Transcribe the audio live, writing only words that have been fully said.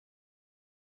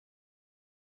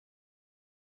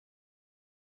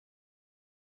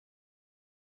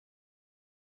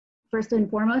First and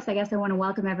foremost, I guess I want to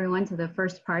welcome everyone to the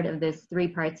first part of this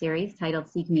three-part series titled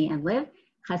Seek Me and Live,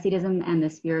 Hasidism and the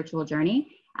Spiritual Journey.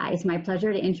 It's my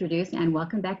pleasure to introduce and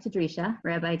welcome back to Drisha,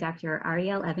 Rabbi Dr.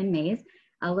 Ariel Evan Mayse.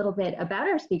 A little bit about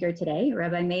our speaker today.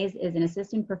 Rabbi Mayse is an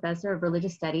assistant professor of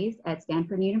religious studies at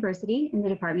Stanford University in the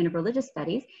Department of Religious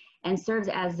Studies and serves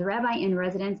as the rabbi in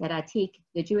residence at Atik,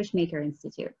 the Jewish Maker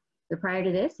Institute. So prior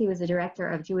to this, he was the director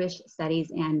of Jewish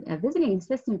studies and a visiting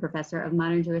assistant professor of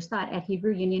modern Jewish thought at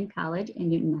Hebrew Union College in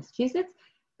Newton, Massachusetts.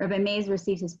 Rabbi Mayse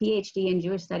received his PhD in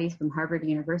Jewish studies from Harvard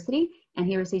University, and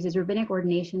he received his rabbinic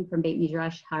ordination from Beit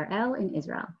Midrash Ariel in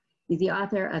Israel. He's the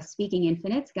author of Speaking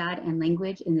Infinites, God and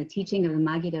Language in the Teaching of the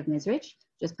Maggid of Mizrich,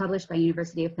 just published by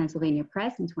University of Pennsylvania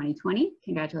Press in 2020.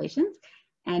 Congratulations.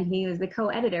 And he was the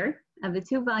co-editor of the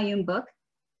two-volume book,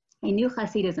 A New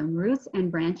Hasidism, Roots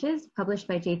and Branches, published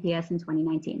by JPS in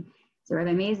 2019. So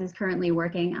Rabbi Mayse is currently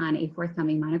working on a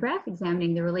forthcoming monograph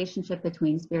examining the relationship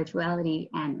between spirituality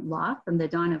and law from the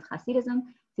dawn of Hasidism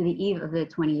to the eve of the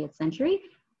 20th century.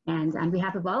 And on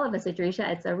behalf of all of us at Drisha,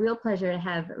 it's a real pleasure to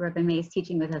have Rabbi Mayse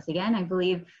teaching with us again. I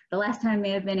believe the last time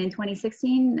may have been in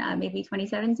 2016, maybe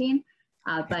 2017.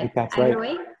 But either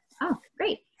way, oh,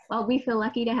 great. Well, we feel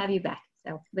lucky to have you back.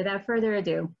 So without further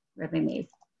ado, Rabbi Mayse.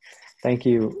 Thank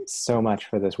you so much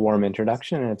for this warm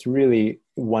introduction. And it's really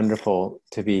wonderful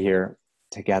to be here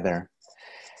together.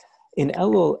 In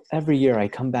Elul, every year I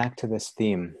come back to this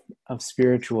theme of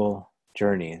spiritual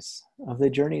journeys, of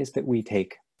the journeys that we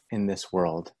take in this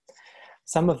world.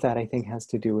 Some of that I think has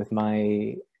to do with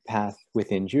my path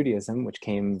within Judaism, which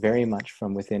came very much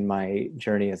from within my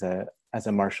journey as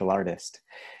a martial artist.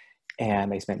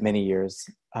 And I spent many years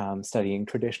studying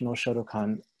traditional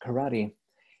Shotokan karate.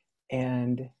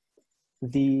 And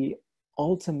the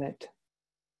ultimate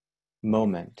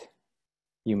moment,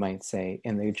 you might say,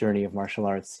 in the journey of martial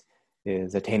arts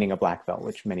is attaining a black belt,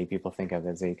 which many people think of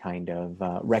as a kind of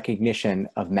recognition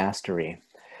of mastery.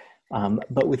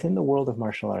 But within the world of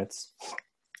martial arts,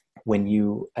 when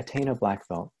you attain a black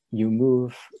belt, you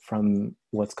move from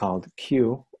what's called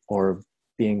Kyu, or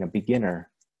being a beginner,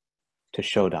 to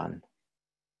Shodan,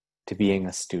 to being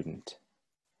a student.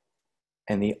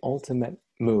 And the ultimate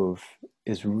move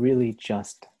is really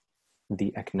just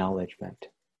the acknowledgement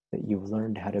that you've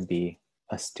learned how to be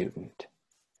a student.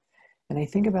 And I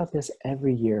think about this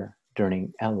every year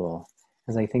during Elul,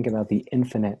 as I think about the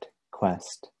infinite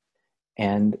quest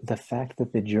and the fact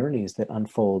that the journeys that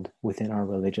unfold within our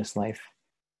religious life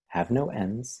have no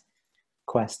ends.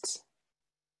 Quests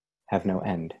have no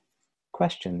end.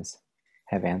 Questions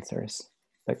have answers,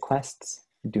 but quests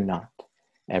do not.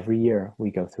 Every year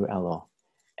we go through Elul.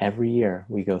 Every year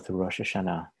we go through Rosh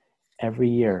Hashanah. Every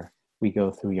year we go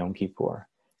through Yom Kippur.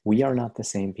 We are not the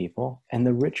same people, and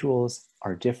the rituals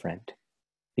are different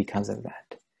because of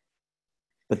that.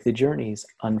 But the journeys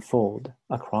unfold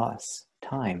across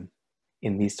time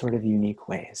in these sort of unique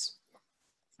ways.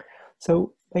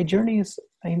 So by journeys,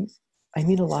 I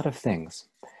mean a lot of things.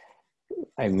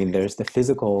 I mean, there's the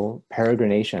physical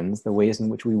peregrinations, the ways in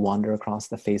which we wander across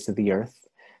the face of the earth,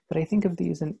 but I think of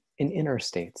these in inner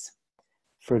states.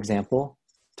 For example,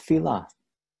 tefillah,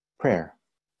 prayer.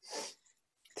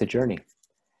 It's a journey.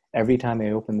 Every time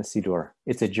I open the Siddur,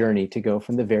 it's a journey to go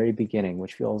from the very beginning,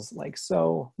 which feels like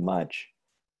so much,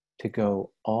 to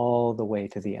go all the way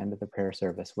to the end of the prayer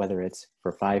service, whether it's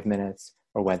for 5 minutes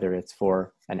or whether it's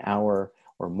for an hour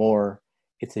or more.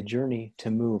 It's a journey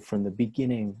to move from the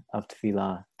beginning of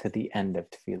tefillah to the end of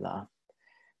tefillah.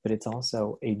 But it's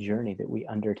also a journey that we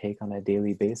undertake on a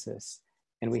daily basis.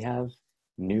 And we have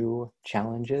new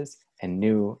challenges and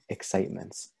new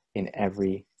excitements in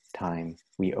every time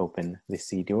we open the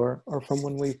Siddur, or from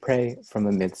when we pray from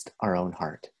amidst our own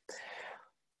heart.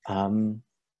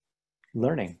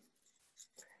 Learning.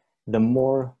 The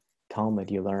more Talmud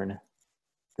you learn,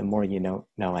 the more you know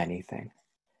anything.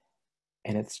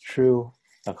 And it's true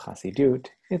of Hasidut,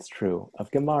 it's true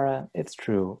of Gemara, it's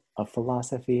true of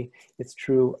philosophy, it's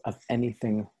true of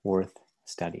anything worth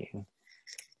studying.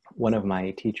 One of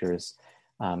my teachers,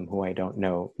 who I don't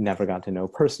know, never got to know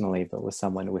personally, but was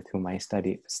someone with whom I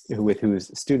studied, with whose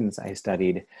students I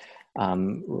studied,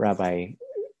 Rabbi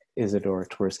Isidore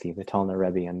Twersky, the Talna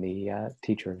Rebbe and the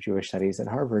teacher of Jewish studies at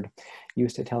Harvard,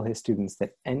 used to tell his students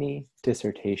that any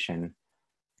dissertation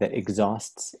that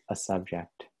exhausts a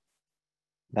subject,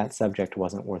 that subject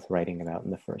wasn't worth writing about in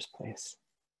the first place.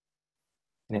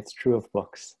 And it's true of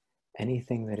books.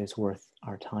 Anything that is worth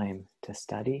our time to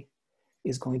study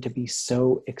is going to be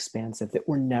so expansive that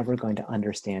we're never going to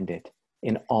understand it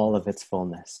in all of its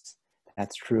fullness.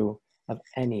 That's true of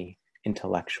any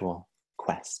intellectual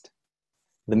quest.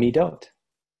 The midot,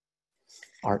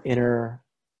 our inner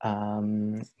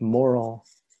moral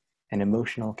and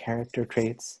emotional character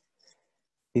traits.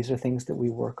 These are things that we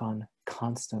work on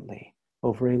constantly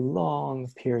over a long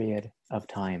period of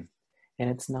time. And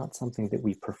it's not something that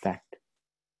we perfect,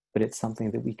 but it's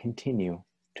something that we continue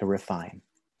to refine.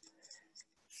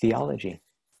 Theology.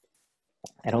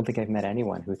 I don't think I've met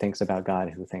anyone who thinks about God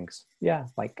who thinks, yeah,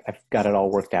 like I've got it all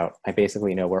worked out. I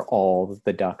basically know where all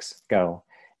the ducks go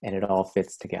and it all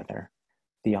fits together.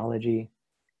 Theology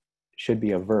should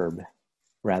be a verb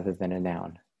rather than a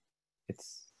noun.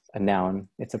 It's a noun,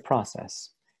 it's a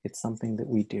process. It's something that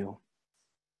we do.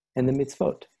 And the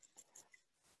mitzvot.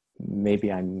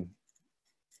 Maybe I'm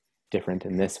different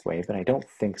in this way, but I don't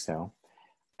think so.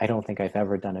 I don't think I've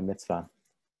ever done a mitzvah,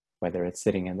 whether it's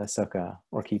sitting in the sukkah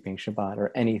or keeping Shabbat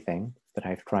or anything that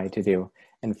I've tried to do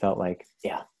and felt like,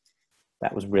 yeah,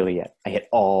 that was really it. I hit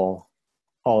all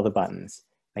the buttons.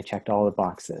 I checked all the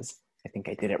boxes. I think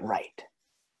I did it right.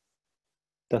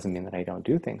 Doesn't mean that I don't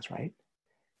do things right,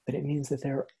 but it means that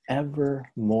there are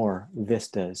ever more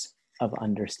vistas of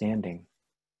understanding,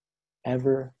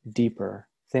 ever deeper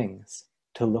things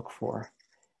to look for,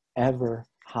 ever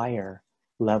higher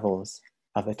levels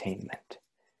of attainment.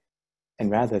 And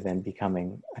rather than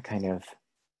becoming a kind of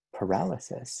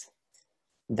paralysis,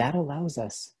 that allows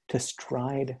us to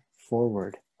stride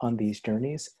forward on these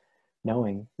journeys,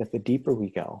 knowing that the deeper we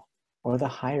go, or the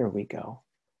higher we go,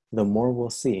 the more we'll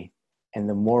see, and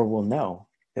the more we'll know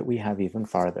that we have even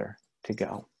farther to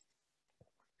go.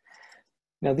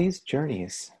 Now, these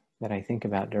journeys that I think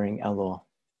about during Elul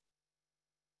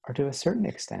are to a certain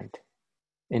extent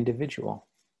individual.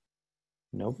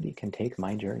 Nobody can take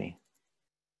my journey.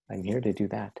 I'm here to do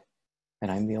that,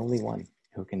 and I'm the only one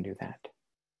who can do that.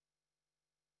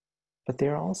 But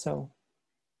they're also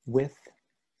with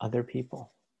other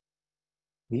people.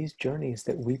 These journeys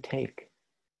that we take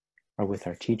are with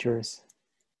our teachers,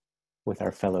 with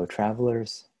our fellow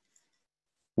travelers,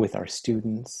 with our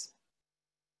students.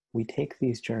 We take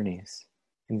these journeys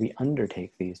and we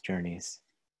undertake these journeys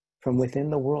from within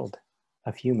the world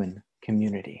of human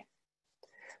community.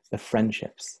 The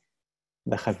friendships,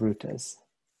 the chavrutas,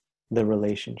 the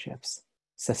relationships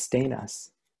sustain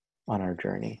us on our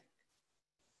journey.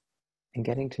 And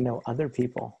getting to know other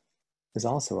people is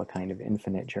also a kind of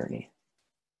infinite journey.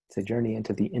 It's a journey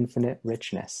into the infinite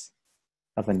richness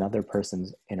of another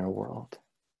person's inner world.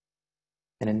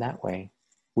 And in that way,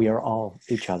 we are all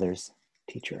each other's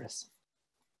teachers.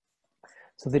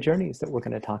 So the journeys that we're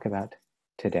going to talk about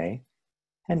today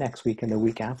and next week and the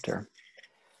week after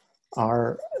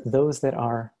are those that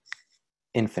are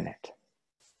infinite.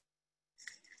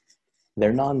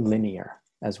 They're non-linear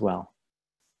as well.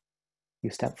 You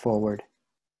step forward,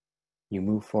 you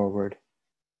move forward,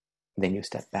 then you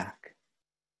step back,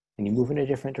 and you move in a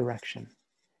different direction.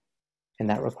 And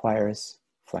that requires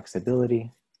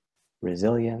flexibility,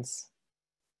 resilience,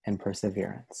 and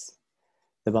perseverance.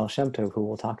 The Baal Shem Tov, who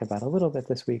we'll talk about a little bit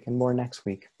this week and more next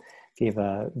week, gave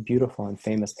a beautiful and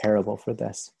famous parable for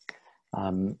this,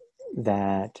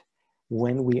 that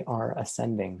when we are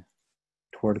ascending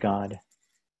toward God,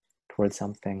 toward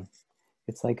something,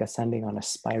 it's like ascending on a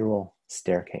spiral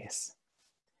staircase.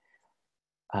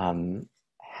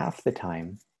 Half the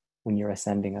time when you're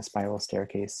ascending a spiral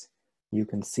staircase, you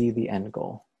can see the end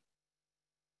goal.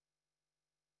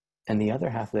 And the other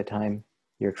half of the time,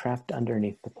 you're trapped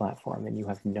underneath the platform and you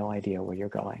have no idea where you're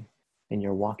going. And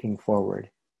you're walking forward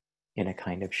in a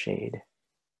kind of shade.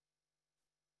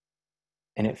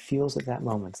 And it feels at that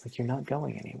moment like you're not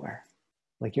going anywhere.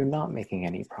 Like you're not making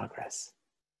any progress.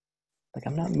 Like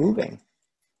I'm not moving.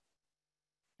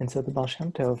 And so the Baal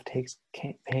Shem Tov takes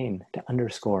pain to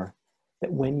underscore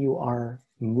that when you are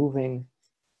moving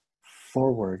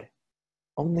forward,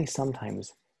 only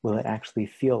sometimes will it actually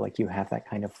feel like you have that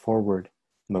kind of forward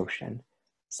motion.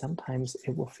 Sometimes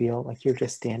it will feel like you're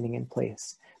just standing in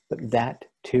place, but that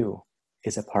too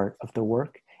is a part of the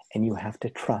work, and you have to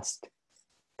trust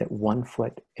that one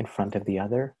foot in front of the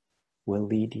other will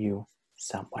lead you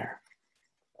somewhere.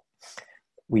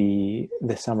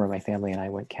 This summer, my family and I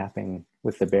went camping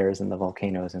with the bears and the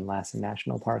volcanoes in Lassen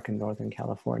National Park in Northern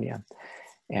California.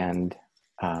 And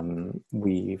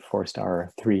we forced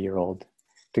our 3-year-old,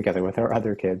 together with our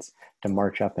other kids, to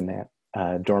march up in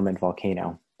a dormant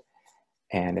volcano.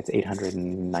 And it's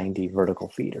 890 vertical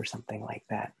feet or something like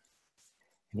that.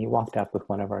 And he walked up with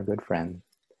one of our good friends.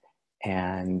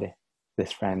 And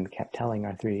this friend kept telling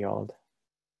our 3-year-old,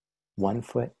 one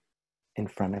foot in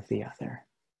front of the other,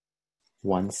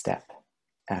 one step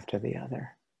after the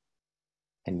other.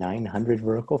 And 900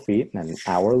 vertical feet, and an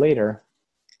hour later,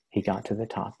 he got to the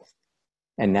top.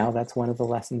 And now that's one of the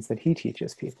lessons that he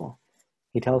teaches people.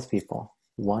 He tells people,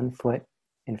 one foot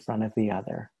in front of the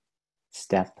other,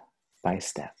 step by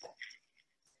step.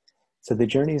 So the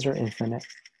journeys are infinite,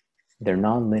 they're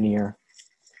non-linear,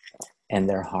 and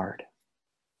they're hard.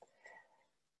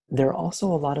 There are also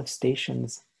a lot of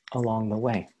stations along the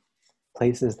way,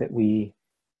 places that we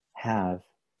have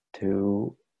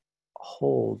to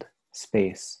hold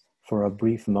space for a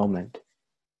brief moment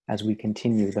as we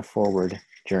continue the forward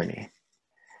journey.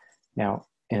 Now,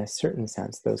 in a certain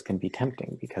sense, those can be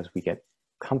tempting because we get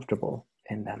comfortable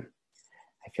in them.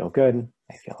 I feel good.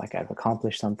 I feel like I've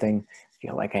accomplished something. I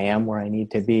feel like I am where I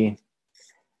need to be.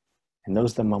 And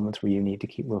those are the moments where you need to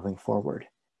keep moving forward.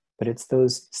 But it's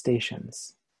those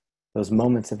stations, those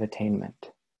moments of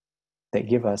attainment that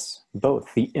give us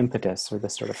both the impetus or the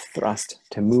sort of thrust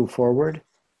to move forward,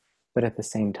 but at the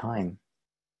same time,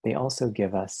 they also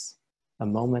give us a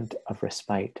moment of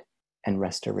respite and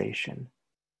restoration.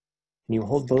 And you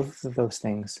hold both of those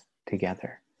things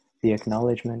together, the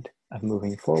acknowledgement of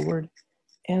moving forward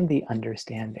and the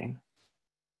understanding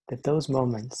that those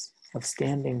moments of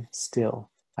standing still,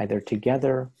 either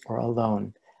together or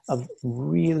alone, of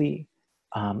really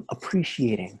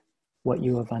appreciating what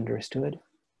you have understood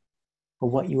or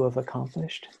what you have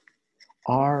accomplished,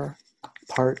 are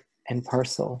part and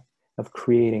parcel of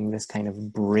creating this kind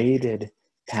of braided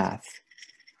path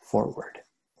forward.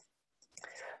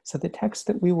 So the texts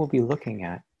that we will be looking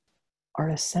at are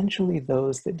essentially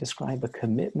those that describe a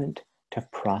commitment to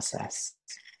process,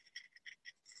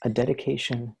 a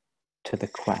dedication to the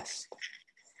quest,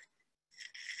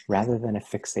 rather than a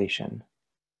fixation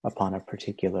upon a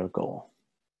particular goal.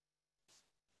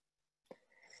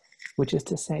 Which is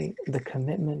to say, the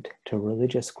commitment to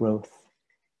religious growth,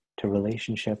 to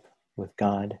relationship with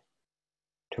God,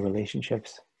 to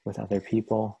relationships with other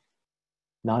people,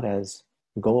 not as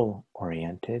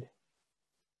goal-oriented,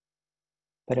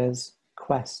 but as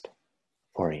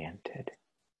quest-oriented,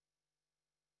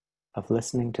 of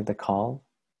listening to the call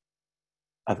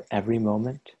of every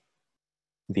moment,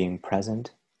 being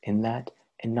present in that,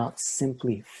 and not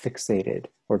simply fixated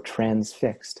or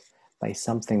transfixed by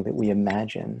something that we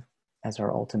imagine as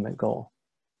our ultimate goal,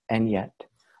 and yet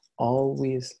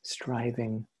always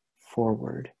striving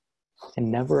forward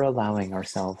and never allowing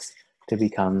ourselves to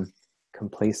become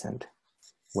complacent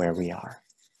where we are.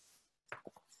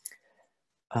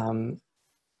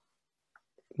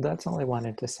 That's all I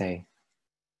wanted to say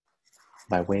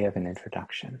by way of an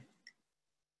introduction.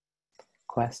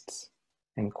 Quests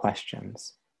and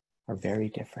questions are very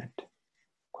different.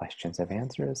 Questions have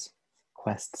answers,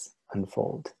 quests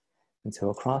unfold. And so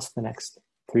across the next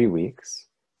 3 weeks,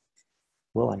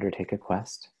 we'll undertake a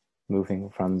quest, moving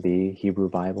from the Hebrew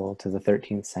Bible to the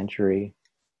 13th century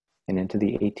and into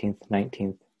the 18th,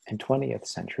 19th, and 20th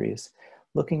centuries,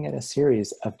 looking at a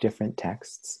series of different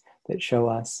texts that show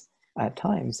us, at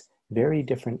times, very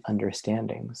different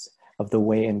understandings of the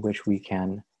way in which we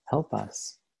can help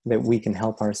us, that we can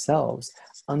help ourselves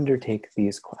undertake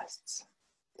these quests.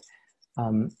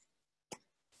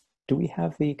 Do we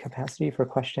have the capacity for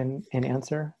question and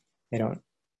answer? I don't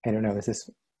know, is this?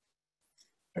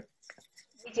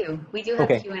 We do have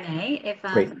okay. Q&A. If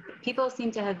people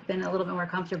seem to have been a little bit more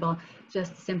comfortable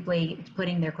just simply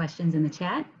putting their questions in the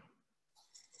chat.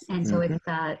 And so if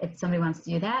somebody wants to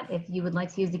do that, if you would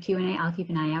like to use the Q&A, I'll keep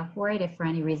an eye out for it. If for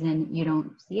any reason you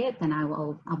don't see it, then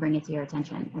I'll bring it to your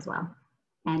attention as well.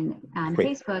 And on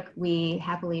Facebook, we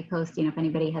happily post, if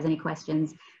anybody has any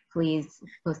questions, please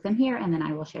post them here, and then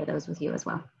I will share those with you as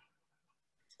well.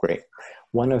 Great.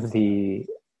 One of the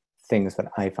things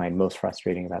that I find most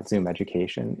frustrating about Zoom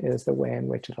education is the way in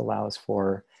which it allows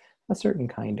for a certain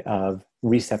kind of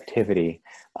receptivity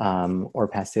or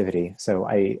passivity. So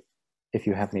if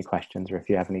you have any questions or if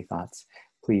you have any thoughts,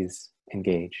 please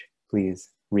engage,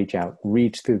 please reach out,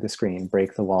 reach through the screen,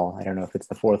 break the wall. I don't know if it's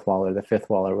the fourth wall or the fifth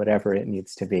wall or whatever it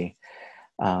needs to be.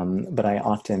 But I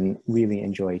often really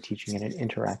enjoy teaching in an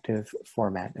interactive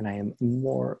format, and I am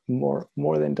more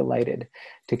than delighted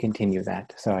to continue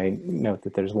that. So I note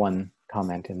that there's one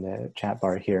comment in the chat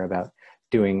bar here about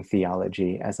doing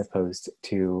theology as opposed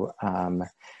to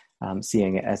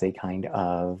seeing it as a kind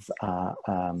of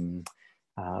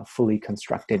fully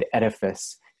constructed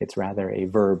edifice. It's rather a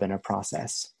verb and a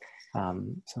process. So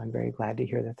I'm very glad to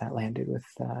hear that that landed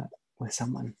with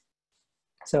someone.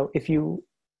 So if you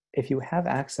have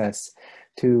access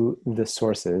to the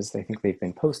sources, I think they've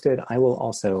been posted. I will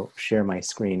also share my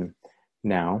screen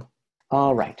now.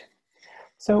 All right.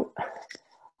 So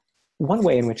one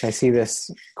way in which I see this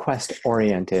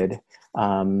quest-oriented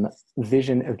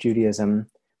vision of Judaism,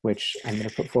 which I'm going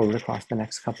to put forward across the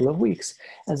next couple of weeks,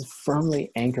 as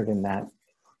firmly anchored in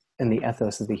the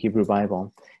ethos of the Hebrew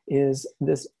Bible, is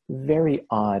this very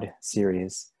odd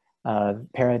series of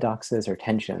paradoxes or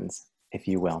tensions, if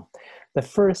you will. The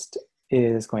first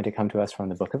is going to come to us from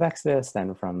the book of Exodus,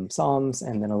 then from Psalms,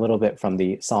 and then a little bit from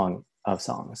the Song of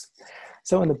Songs.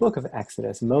 So in the book of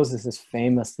Exodus, Moses is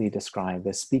famously described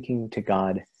as speaking to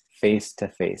God face to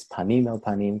face. Panim el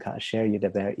panim ka'asher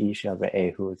yidaber ish el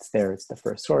re'ehu. It's there, it's the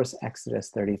first source, Exodus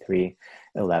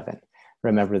 33:11.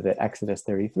 Remember that Exodus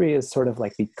 33 is sort of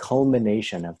like the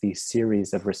culmination of these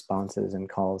series of responses and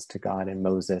calls to God and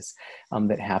Moses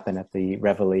that happen at the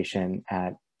revelation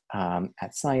at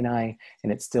Sinai,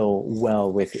 and it's still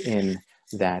well within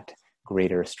that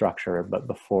greater structure, but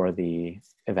before the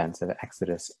events of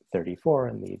Exodus 34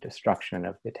 and the destruction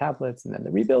of the tablets and then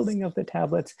the rebuilding of the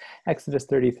tablets. Exodus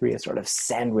 33 is sort of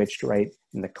sandwiched right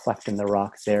in the cleft in the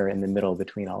rock there in the middle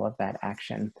between all of that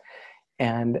action.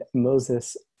 And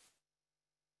Moses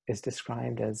is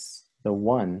described as the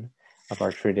one of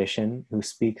our tradition who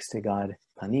speaks to God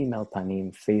panim el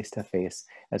panim, face to face,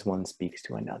 as one speaks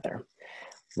to another.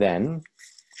 Then,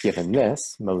 given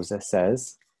this, Moses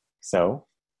says, so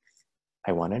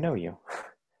I want to know you.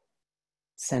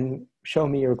 Show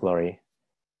me your glory.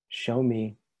 Show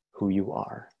me who you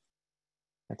are.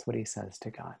 That's what he says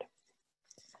to God.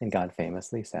 And God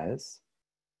famously says,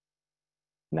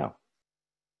 no,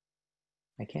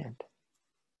 I can't.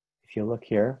 If you look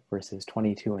here, verses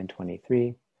 22 and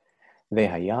 23,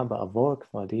 Vehaya ba'avor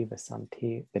kvodi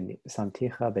v'samticha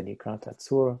benikrat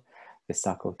atzur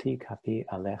v'sakoti kapi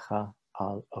alecha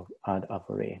ad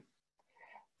avori.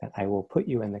 That I will put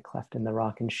you in the cleft in the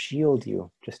rock and shield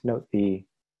you. Just note the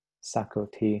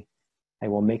sakoti. I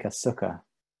will make a sukkah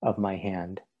of my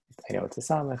hand. I know it's a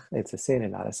samach, it's a sin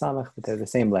and not a samach, but they're the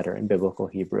same letter in biblical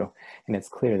Hebrew. And it's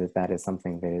clear that that is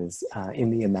something that is in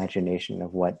the imagination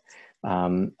of what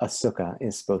a sukkah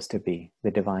is supposed to be, the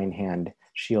divine hand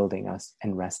shielding us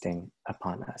and resting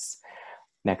upon us.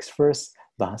 Next verse,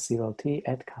 V'hasiloti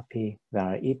et kapi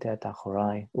v'ara'ita et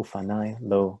achorai ufanai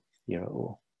lo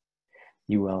yira'u.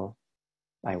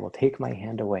 I will take my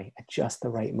hand away at just the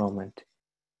right moment,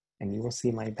 and you will see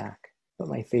my back, but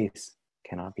my face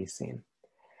cannot be seen.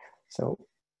 So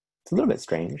it's a little bit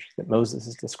strange that Moses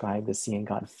is described as seeing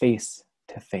God face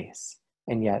to face,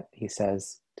 and yet he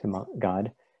says to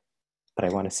God, but I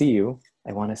want to see you.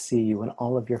 I want to see you in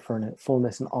all of your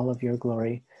fullness and all of your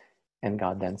glory. And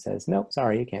God then says, no,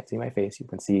 sorry, you can't see my face. You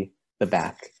can see the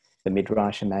back. The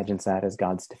Midrash imagines that as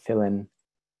God's tefillin.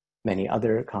 Many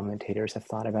other commentators have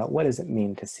thought about what does it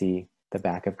mean to see the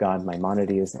back of God.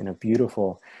 Maimonides in a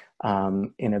beautiful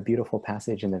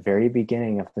passage in the very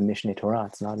beginning of the Mishneh Torah.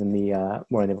 It's not in the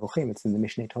Moreh Nevuchim, it's in the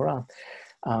Mishneh Torah.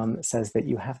 Says that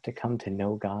you have to come to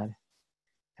know God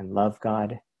and love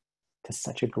God to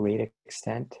such a great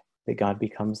extent that God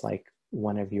becomes like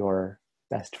one of your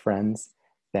best friends,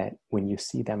 that when you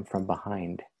see them from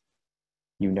behind,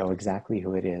 you know exactly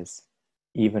who it is,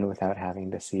 even without having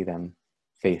to see them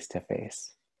face to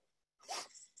face.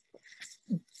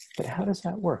 But how does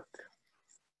that work?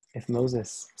 If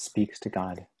Moses speaks to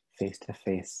God face to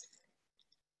face,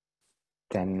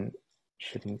 then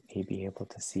shouldn't he be able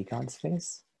to see God's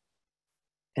face?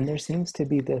 And there seems to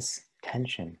be this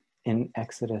tension in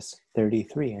Exodus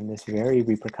 33, in this very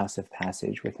repercussive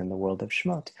passage within the world of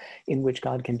Shemot, in which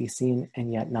God can be seen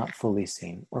and yet not fully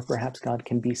seen. Or perhaps God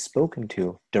can be spoken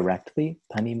to directly,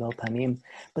 panim el panim,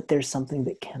 but there's something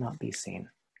that cannot be seen.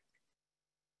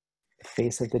 The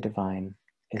face of the divine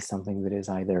is something that is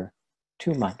either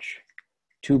too much,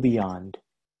 too beyond,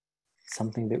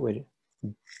 something that would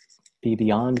be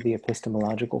beyond the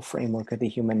epistemological framework of the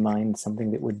human mind, something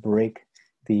that would break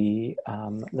the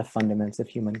fundaments of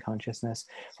human consciousness,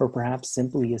 or perhaps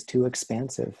simply is too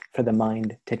expansive for the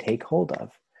mind to take hold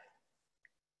of.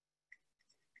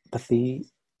 But the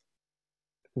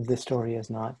story is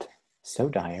not so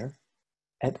dire.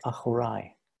 Et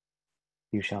achorai,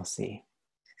 you shall see.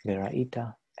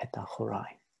 Vera'ita et achorai.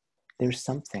 There's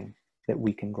something that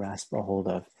we can grasp a hold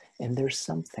of, and there's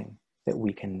something that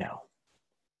we can know.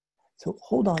 So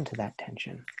hold on to that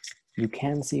tension. You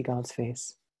can see God's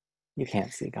face. You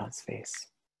can't see God's face.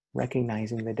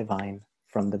 Recognizing the divine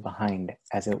from the behind,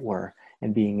 as it were,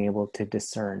 and being able to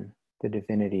discern the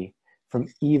divinity from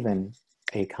even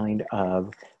a kind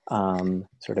of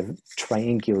sort of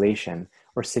triangulation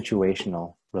or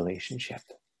situational relationship.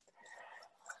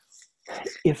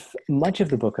 If much of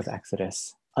the book of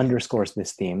Exodus underscores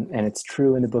this theme, and it's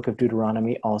true in the book of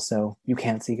Deuteronomy also, you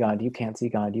can't see God, you can't see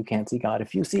God, you can't see God.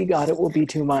 If you see God, it will be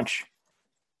too much.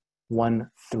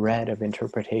 One thread of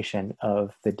interpretation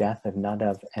of the death of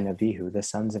Nadav and Avihu, the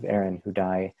sons of Aaron, who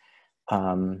die,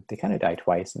 they kind of die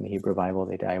twice in the Hebrew Bible.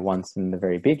 They die once in the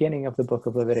very beginning of the book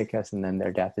of Leviticus, and then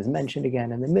their death is mentioned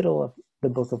again in the middle of the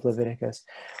book of Leviticus,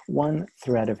 one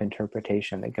thread of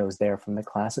interpretation that goes there from the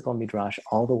classical midrash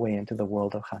all the way into the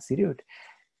world of Hasidut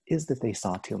is that they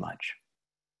saw too much.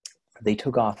 They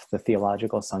took off the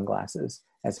theological sunglasses,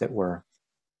 as it were,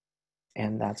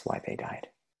 and that's why they died.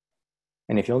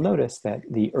 And if you'll notice that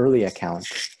the early account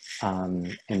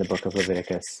in the book of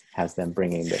Leviticus has them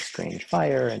bringing this strange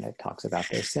fire, and it talks about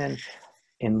their sin.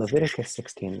 In Leviticus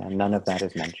 16, none of that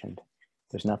is mentioned.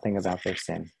 There's nothing about their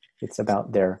sin. It's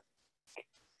about their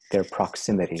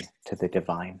proximity to the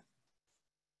divine.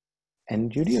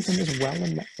 And Judaism is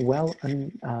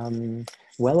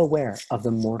well aware of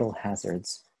the mortal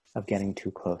hazards of getting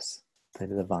too close to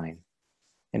the divine.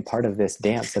 And part of this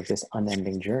dance, of this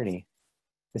unending journey,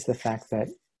 is the fact that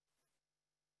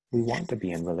we want to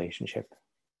be in relationship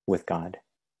with God.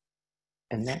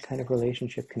 And that kind of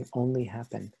relationship can only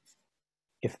happen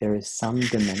if there is some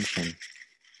dimension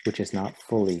which is not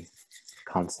fully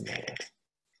consummated.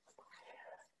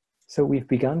 So we've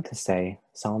begun to say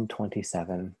Psalm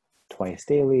 27 twice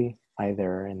daily,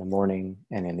 either in the morning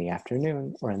and in the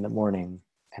afternoon, or in the morning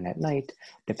and at night,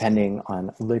 depending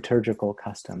on liturgical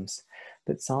customs.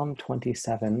 But Psalm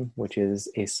 27, which is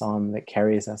a psalm that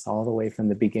carries us all the way from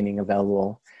the beginning of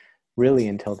Elul, really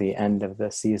until the end of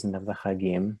the season of the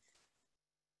Chagim.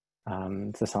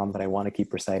 It's a psalm that I want to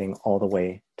keep reciting all the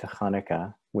way to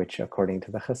Hanukkah, which according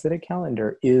to the Hasidic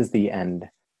calendar is the end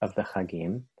of the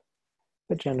Chagim.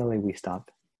 But generally we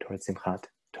stop towards Simchat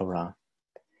Torah.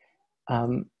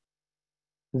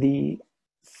 The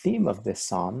theme of this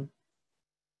psalm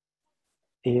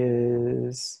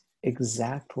is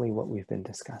exactly what we've been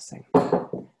discussing.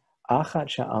 Achat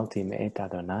sha'alti me'et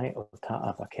Adonai ota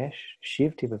avakesh,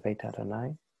 shivti b'veit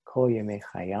Adonai, kol yemei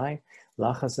chayai,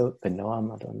 lachazot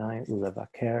b'noam Adonai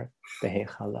ulevaker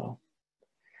behechalo.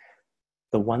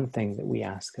 The one thing that we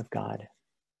ask of God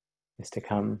is to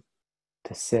come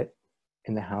to sit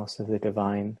in the house of the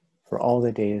divine for all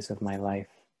the days of my life,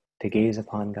 to gaze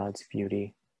upon God's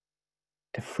beauty,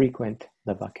 to frequent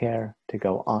the vaker, to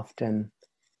go often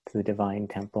to the divine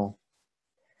temple.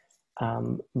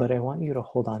 But I want you to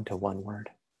hold on to one word,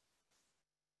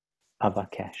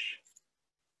 avakesh.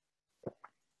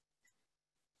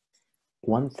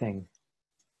 One thing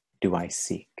do I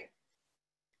seek.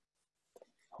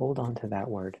 Hold on to that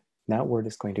word. That word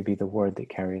is going to be the word that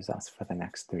carries us for the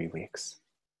next 3 weeks.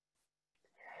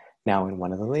 Now, in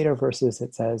one of the later verses,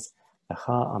 it says,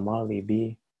 Lecha amar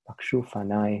libi bakshu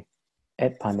fanai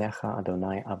et panecha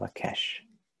Adonai avakesh.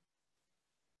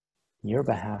 In your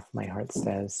behalf, my heart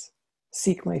says,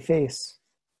 seek my face,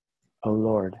 O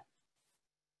Lord.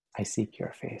 I seek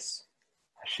your face.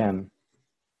 Hashem,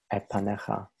 et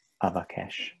panecha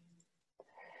avakesh.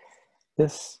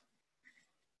 This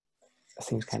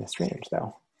seems kind of strange,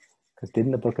 though, because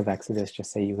didn't the book of Exodus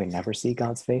just say you can never see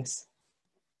God's face?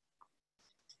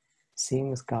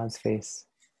 Seeing God's face,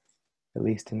 at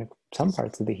least in some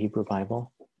parts of the Hebrew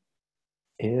Bible,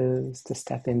 is to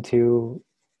step into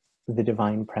the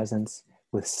divine presence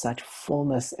with such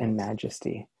fullness and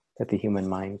majesty that the human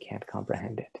mind can't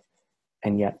comprehend it.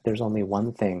 And yet there's only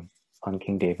one thing on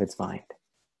King David's mind: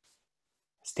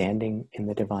 standing in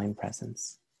the divine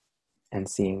presence and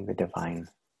seeing the divine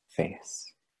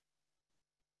face.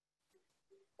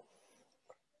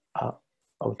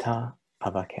 Ota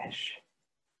avakesh.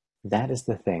 That is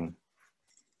the thing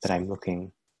that I'm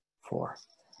looking for.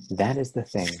 That is the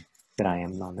thing that I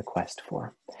am on the quest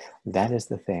for. That is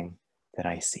the thing that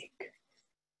I seek.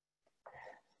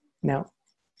 Now,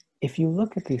 if you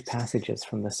look at these passages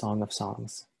from the Song of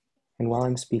Songs, and while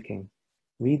I'm speaking,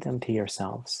 read them to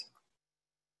yourselves.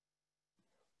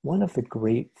 One of the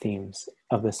great themes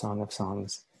of the Song of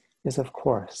Songs is, of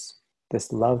course,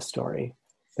 this love story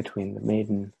between the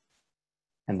maiden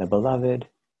and the beloved,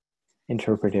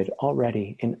 interpreted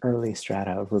already in early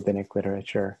strata of rabbinic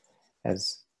literature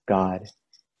as God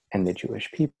and the Jewish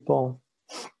people.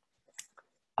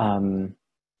 In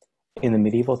the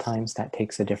medieval times, that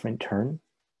takes a different turn.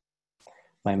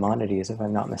 Maimonides, if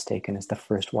I'm not mistaken, is the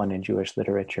first one in Jewish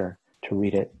literature to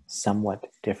read it somewhat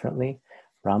differently.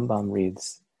 Rambam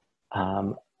reads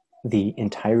the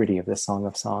entirety of the Song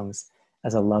of Songs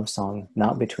as a love song,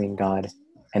 not between God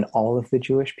and all of the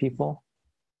Jewish people,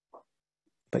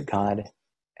 but God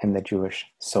and the Jewish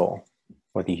soul,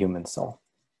 or the human soul.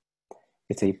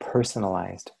 It's a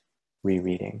personalized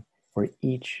rereading where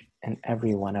each and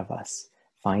every one of us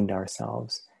find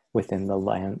ourselves within the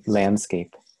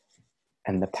landscape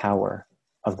and the power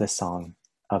of the Song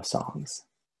of Songs.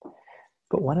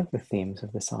 But one of the themes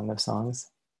of the Song of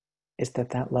Songs is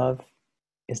that love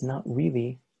is not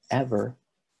really ever,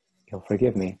 you'll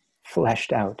forgive me,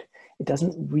 fleshed out. It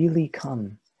doesn't really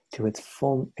come to its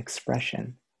full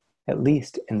expression at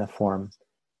least in the form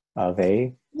of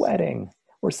a wedding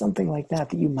or something like that,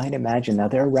 that you might imagine. Now,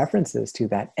 there are references to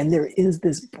that. And there is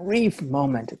this brief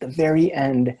moment at the very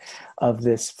end of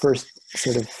this first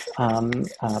sort of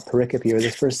pericope, or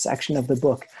this first section of the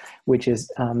book, which is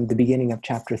the beginning of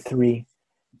chapter 3.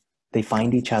 They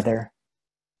find each other.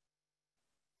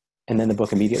 And then the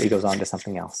book immediately goes on to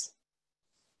something else.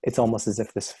 It's almost as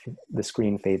if the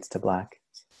screen fades to black,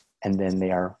 and then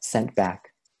they are sent back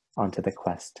onto the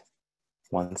quest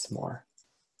once more.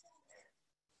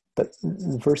 But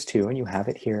verse 2, and you have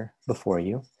it here before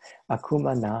you,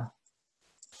 Akuma na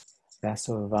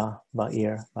vasova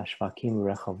ba'ir mashvakim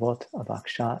rechavot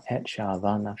avaksha et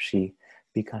sha'ava nafshi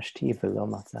bikashti velo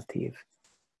matzativ.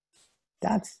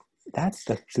 That's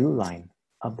the through line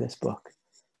of this book.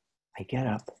 I get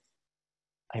up,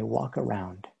 I walk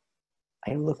around,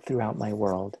 I look throughout my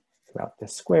world, throughout the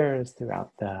squares,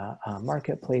 throughout the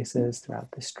marketplaces,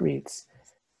 throughout the streets.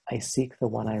 I seek the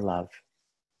one I love.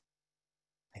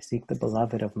 I seek the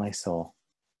beloved of my soul,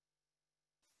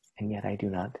 and yet I do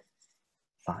not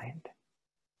find.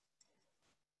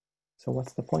 So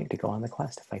what's the point to go on the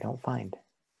quest if I don't find?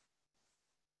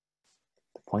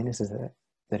 The point is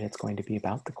that it's going to be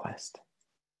about the quest.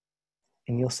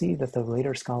 And you'll see that the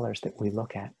later scholars that we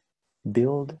look at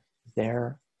build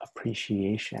their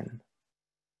appreciation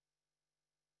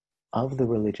of the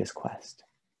religious quest,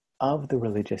 of the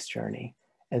religious journey,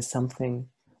 as something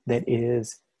that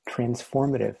is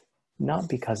transformative, not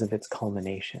because of its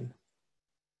culmination,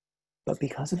 but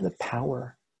because of the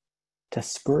power to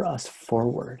spur us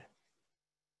forward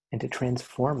and to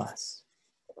transform us,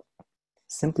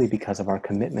 simply because of our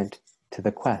commitment to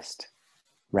the quest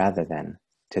rather than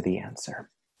to the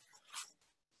answer.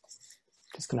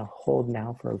 Just going to hold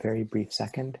now for a very brief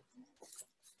second.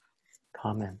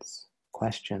 Comments,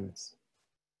 questions?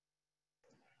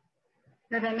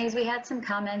 Rabbi Mayse, we had some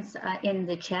comments in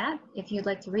the chat. If you'd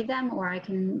like to read them, or I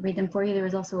can read them for you. There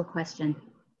was also a question.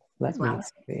 Let me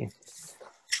see.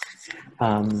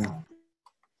 How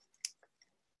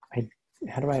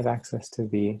do I have access to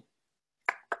the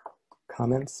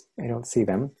comments? I don't see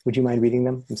them. Would you mind reading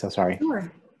them? I'm so sorry.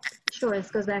 Sure.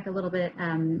 This goes back a little bit.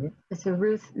 So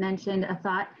Ruth mentioned a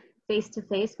thought face to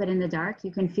face, but in the dark.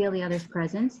 You can feel the other's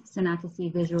presence. So not to see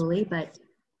visually, but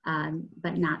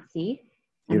not see.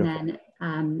 And Beautiful.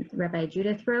 Then Rabbi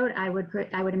Judith wrote, I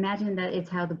would imagine that it's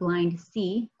how the blind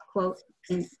see, quote,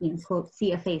 quote,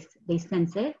 see a face, they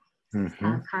sense it.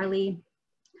 Carly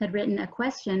had written a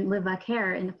question,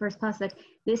 levaker, in the first pasuk.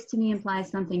 This to me implies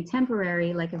something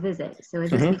temporary, like a visit. So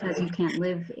is this because you can't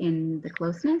live in the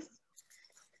closeness?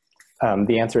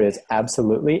 The answer is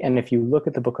absolutely. And if you look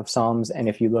at the book of Psalms, and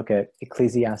if you look at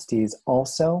Ecclesiastes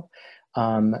also,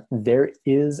 there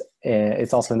is,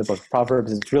 it's also in the book of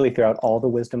Proverbs, it's really throughout all the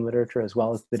wisdom literature as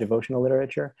well as the devotional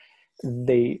literature.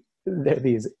 There are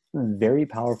these very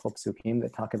powerful psukim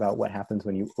that talk about what happens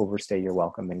when you overstay your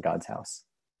welcome in God's house.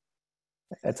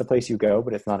 It's a place you go,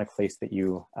 but it's not a place that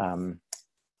you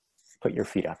put your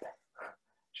feet up,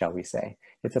 shall we say.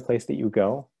 It's a place that you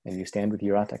go and you stand with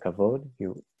yirat hakavod.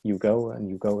 You go and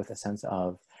you go with a sense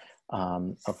of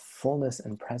fullness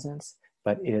and presence,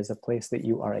 but it is a place that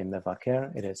you are a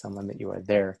mevaker. It is someone that you are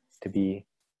there to be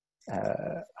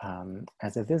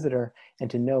as a visitor, and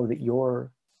to know that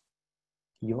your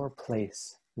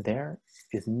place there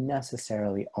is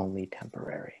necessarily only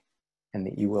temporary, and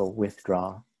that you will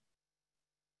withdraw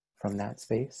from that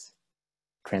space,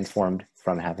 transformed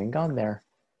from having gone there,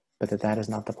 but that is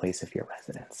not the place of your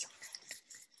residence.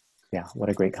 Yeah, what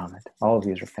a great comment. All of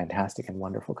these are fantastic and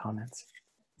wonderful comments.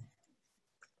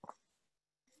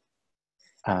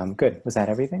 Good, was that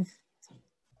everything?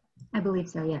 I believe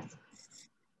so, yes.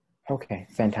 Okay,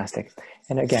 fantastic.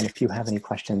 And again, if you have any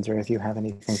questions or if you have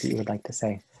anything that you would like to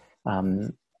say,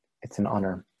 it's an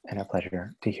honor and a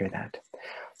pleasure to hear that.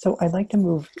 So I'd like to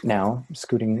move now,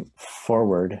 scooting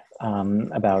forward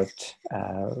about,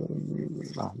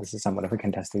 well, this is somewhat of a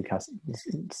contested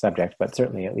subject, but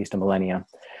certainly at least a millennia,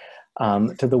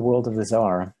 to the world of the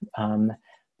Zohar.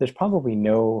 There's probably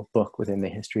no book within the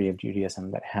history of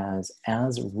Judaism that has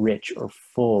as rich or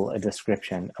full a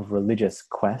description of religious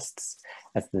quests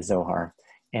as the Zohar.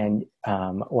 And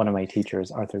one of my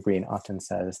teachers, Arthur Green, often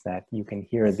says that you can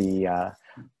hear the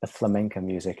flamenco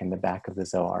music in the back of the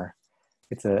Zohar.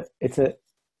 It's a,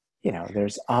 you know,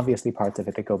 there's obviously parts of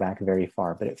it that go back very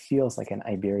far, but it feels like an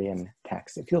Iberian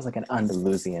text. It feels like an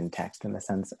Andalusian text in the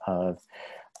sense of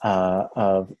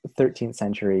 13th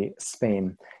century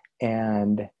Spain.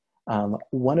 And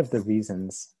one of the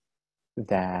reasons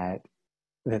that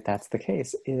that's the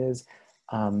case is,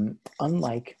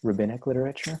 unlike rabbinic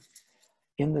literature,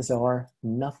 in the Zohar,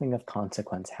 nothing of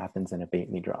consequence happens in a Beit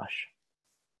Midrash.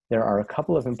 There are a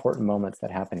couple of important moments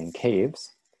that happen in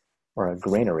caves or a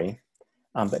granary,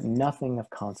 but nothing of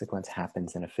consequence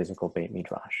happens in a physical Beit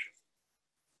Midrash.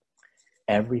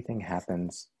 Everything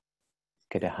happens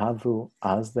kedehavu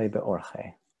azle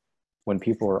beorche, when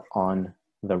people are on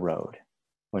the road,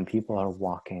 when people are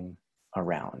walking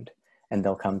around, and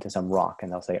they'll come to some rock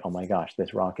and they'll say, oh my gosh,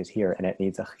 this rock is here and it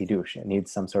needs a chidush, it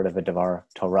needs some sort of a devar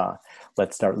Torah.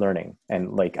 Let's start learning.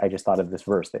 And like, I just thought of this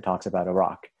verse that talks about a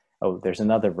rock. Oh, there's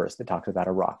another verse that talks about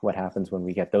a rock. What happens when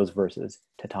we get those verses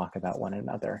to talk about one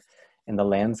another? And the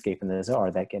landscape in the Zohar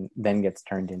that then gets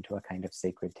turned into a kind of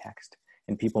sacred text.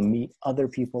 And people meet other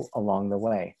people along the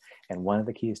way. And one of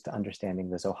the keys to understanding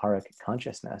the Zoharic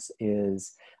consciousness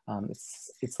is,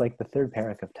 it's like the third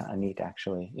parak of Ta'anit,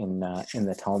 actually, in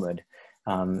the Talmud.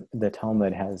 The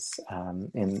Talmud has,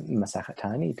 in Masachet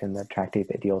Ta'anit, in the tractate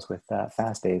that deals with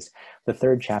fast days, the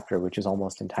third chapter, which is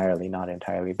almost entirely, not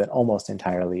entirely, but almost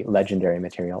entirely legendary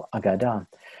material, Agadah,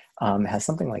 has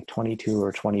something like 22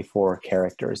 or 24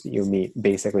 characters that you meet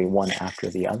basically one after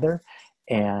the other.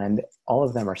 And all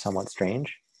of them are somewhat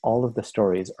strange. All of the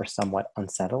stories are somewhat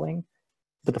unsettling.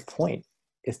 But the point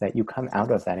is that you come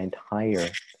out of that entire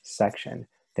section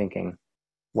thinking,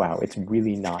 wow, it's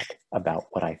really not about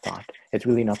what I thought. It's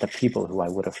really not the people who I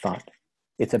would have thought.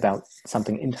 It's about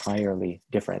something entirely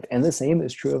different. And the same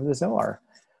is true of the Zohar.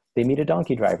 They meet a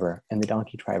donkey driver, and the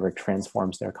donkey driver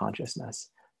transforms their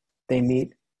consciousness. They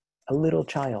meet a little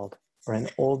child, or an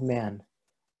old man,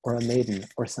 or a maiden,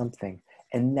 or something.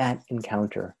 And that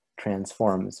encounter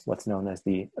transforms what's known as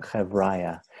the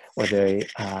chevraya, or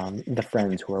the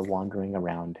friends who are wandering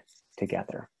around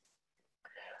together.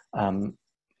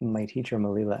 My teacher,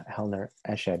 Malila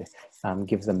Hellner-Eshed,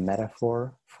 gives a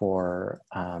metaphor for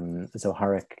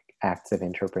Zoharic acts of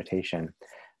interpretation,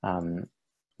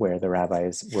 where the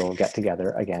rabbis will get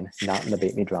together, again, not in the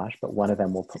Beit Midrash, but one of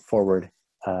them will put forward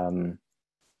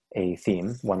a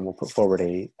theme, one will put forward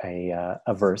a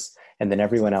verse, and then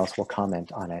everyone else will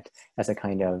comment on it as a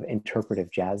kind of interpretive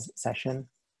jazz session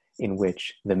in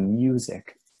which the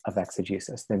music of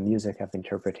exegesis, the music of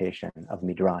interpretation of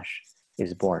Midrash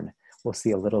is born. We'll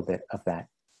see a little bit of that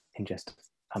in just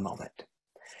a moment.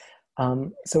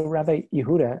 So Rabbi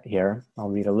Yehuda here, I'll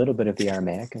read a little bit of the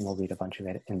Aramaic and we'll read a bunch of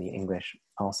it in the English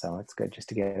also. It's good just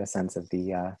to get a sense of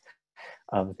the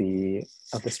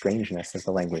strangeness of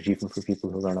the language. Even for people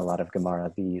who learn a lot of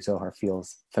Gemara, the Zohar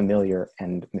feels familiar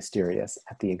and mysterious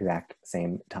at the exact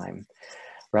same time.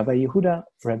 Rabbi Yehuda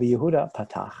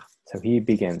patach. So he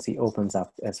begins, he opens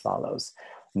up as follows.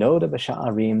 Noda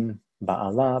b'sha'arim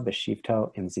ba'ala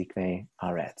b'shivto im ziknei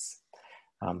aretz.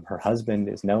 Her husband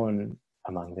is known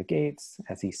among the gates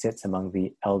as he sits among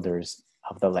the elders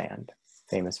of the land.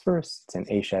 Famous verse, it's in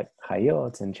Eshet Chayil,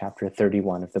 it's in chapter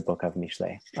 31 of the book of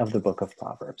Mishle, of the book of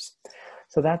Proverbs.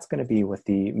 So that's going to be what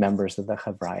the members of the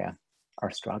Chavraya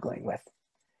are struggling with.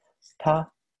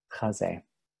 Ta chazeh,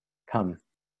 come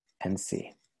and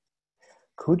see.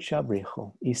 Kudsha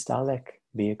brichu, istalek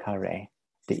bi'ikare,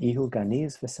 de'ihu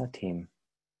ganiz v'satim,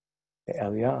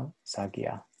 be'elia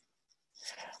sagia.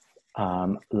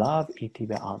 Lav iti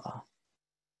be'alma.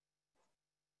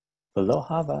 V'lo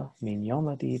hava min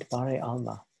yomadid bare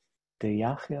alma, de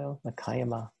yachiel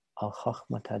l'kayama al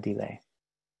chochmata dile,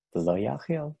 v'lo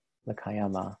yachiel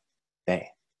l'kayama be.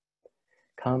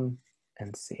 Come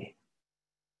and see.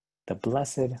 The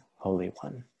Blessed Holy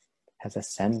One has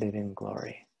ascended in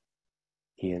glory.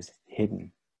 He is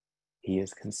hidden. He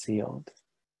is concealed,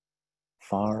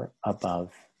 far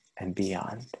above and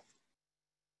beyond.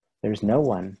 There's no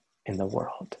one in the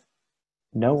world,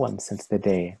 no one since the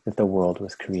day that the world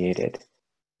was created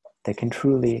that can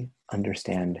truly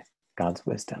understand God's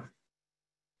wisdom,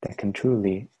 that can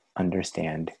truly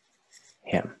understand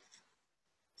Him.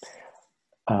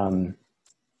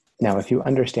 Now, if you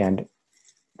understand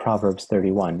Proverbs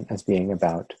 31 as being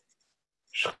about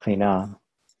Shekhinah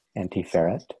and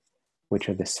Tiferet, which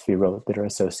are the sphirot that are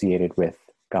associated with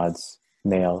God's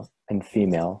male and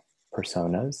female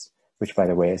personas, which, by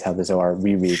the way, is how the Zohar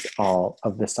rereads all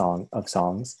of the Song of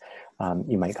Songs.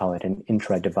 You might call it an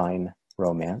intra-divine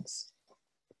romance.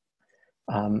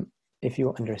 If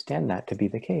you understand that to be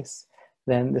the case,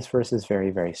 then this verse is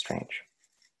very, very strange,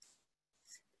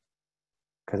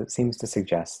 because it seems to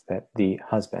suggest that the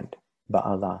husband,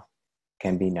 Ba'ala,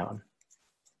 can be known.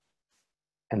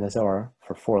 And the Zohar,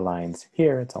 for 4 lines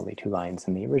here, it's only 2 lines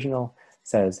in the original,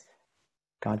 says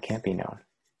God can't be known.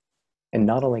 And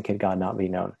not only can God not be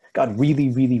known, God really,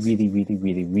 really, really, really,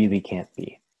 really, really can't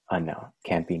be unknown,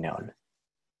 can't be known.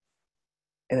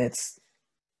 And it's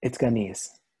ganiz,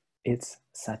 it's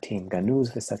satim,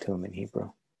 ganuz v'satum in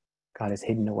Hebrew. God is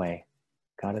hidden away.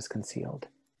 God is concealed.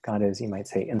 God is, you might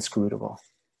say, inscrutable.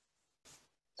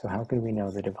 So how can we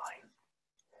know the divine?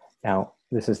 Now,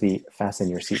 this is the fasten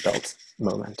your seatbelt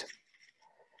moment.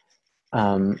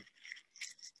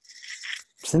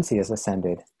 Since he has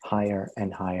ascended higher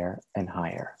and higher and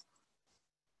higher,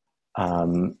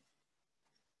 I'm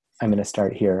going to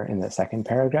start here in the second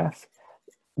paragraph.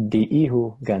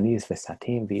 Di'ihu ganiz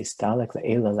v'satim v'istalek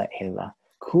le'ela le'ela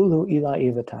kulu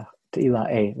ila'i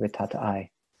v'tata'ai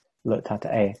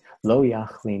lo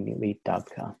yachlin li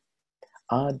dabka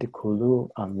ad kulu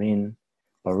amrin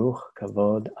baruch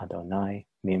kavod Adonai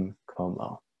mim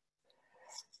komo.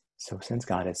 So since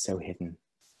God is so hidden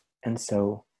and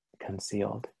so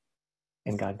concealed,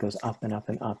 and God goes up and up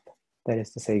and up, that is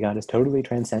to say, God is totally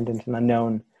transcendent and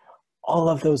unknown, all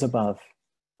of those above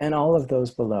and all of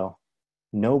those below,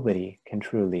 nobody can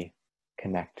truly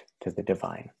connect to the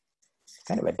divine. It's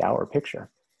kind of a dour picture,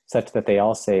 such that they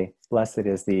all say, blessed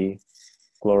is the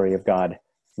glory of God,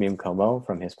 mim komo,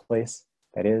 from his place,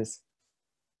 that is,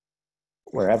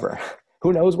 wherever.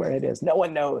 Who knows where it is? No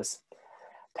one knows.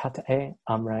 Tata'e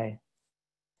amrai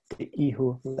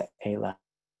de'ihu le'ela.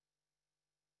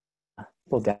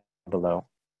 People down below,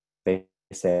 they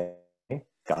say,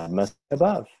 God must be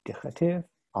above. Dichativ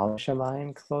al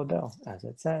shamayim klodo, as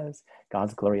it says,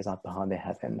 God's glory is up behind the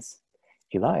heavens.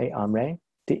 Ilai amre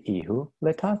de'ihu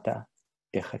letata.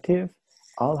 Dichativ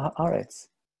al haaretz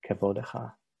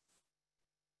kevodecha.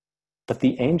 But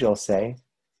the angels say,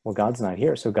 well, God's not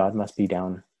here, so God must be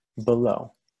down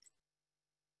below.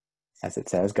 As it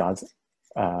says, God's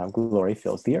glory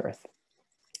fills the earth.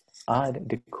 Ad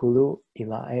dekulu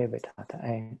ilae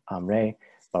v'tata'e amre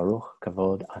baruch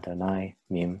kavod Adonai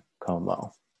mim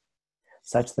komo.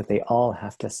 Such that they all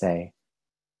have to say,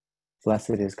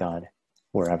 blessed is God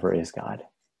wherever is God.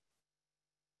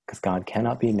 Because God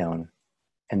cannot be known,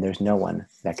 and there's no one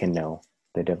that can know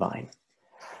the divine.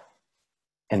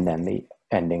 And then the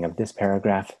ending of this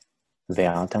paragraph,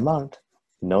 ve'atamant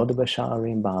nod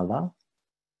b'sha'arim ba'ala,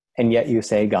 and yet you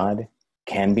say God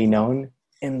can be known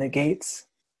in the gates.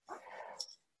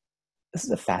 This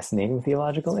is a fascinating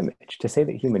theological image. To say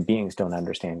that human beings don't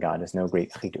understand God is no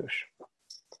great chidush.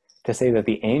 To say that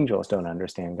the angels don't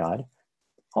understand God,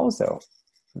 also,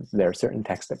 there are certain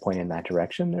texts that point in that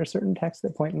direction. There are certain texts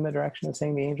that point in the direction of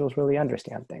saying the angels really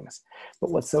understand things.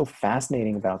 But what's so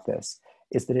fascinating about this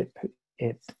is that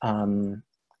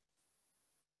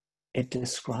it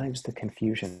describes the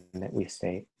confusion that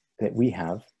we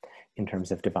have in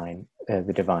terms of the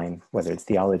divine, whether it's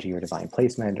theology or divine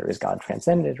placement, or is God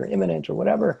transcendent or immanent or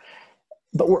whatever.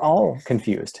 But we're all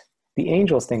confused. The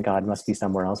angels think God must be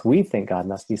somewhere else. We think God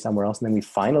must be somewhere else. And then we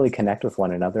finally connect with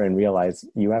one another and realize,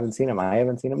 you haven't seen him, I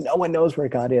haven't seen him. No one knows where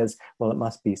God is. Well, it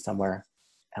must be somewhere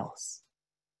else.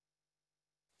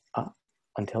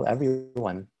 Until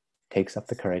everyone takes up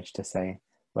the courage to say,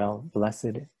 well,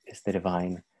 blessed is the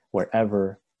divine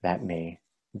wherever that may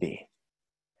be.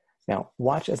 Now,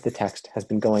 watch as the text has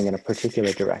been going in a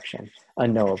particular direction.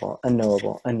 Unknowable,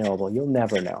 unknowable, unknowable. You'll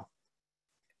never know.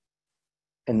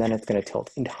 And then it's going to tilt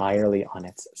entirely on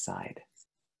its side.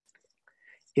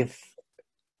 If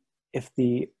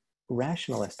the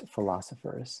rationalist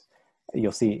philosophers,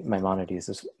 you'll see Maimonides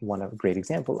is one of a great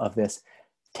example of this,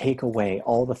 take away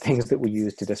all the things that we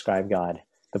use to describe God.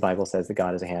 The Bible says that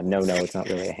God is a hand. No, it's not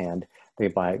really a hand. The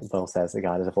Bible says that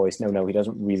God is a voice. No, he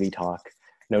doesn't really talk.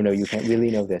 No, you can't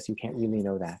really know this. You can't really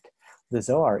know that. The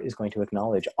Zohar is going to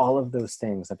acknowledge all of those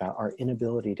things about our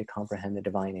inability to comprehend the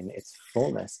divine in its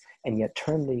fullness, and yet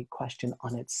turn the question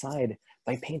on its side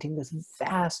by painting this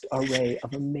vast array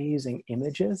of amazing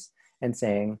images and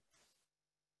saying,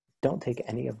 don't take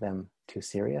any of them too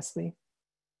seriously,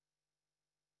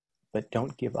 but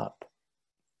don't give up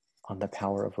on the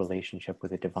power of relationship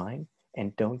with the divine,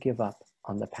 and don't give up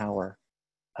on the power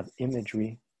of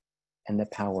imagery and the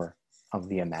power of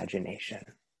the imagination.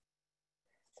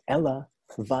 Ella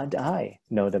vadai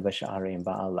noda b'sha'arim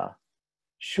ba'ala.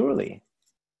 Surely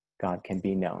God can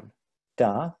be known.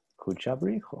 Da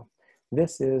kuchabrichu.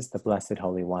 This is the Blessed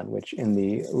Holy One, which in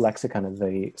the lexicon of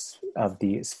the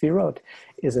Sfirot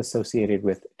is associated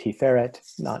with Tiferet,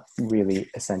 not really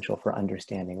essential for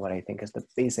understanding what I think is the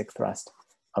basic thrust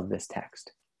of this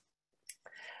text.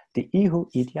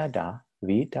 Di'ihu idyada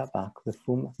v'tabak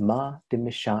lefum ma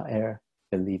demisha'er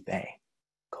belibe.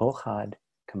 Kochad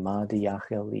kama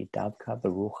diyachel li dabka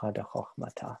berucha de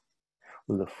chochmata.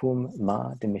 Ulefum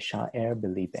ma demisha'er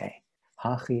belibe.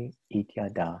 Hachi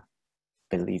ityada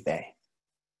belibe.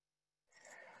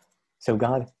 So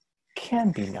God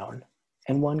can be known,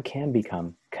 and one can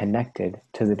become connected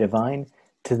to the divine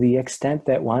to the extent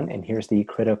that one, and here's the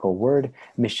critical word,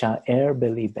 misha'er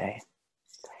belibe,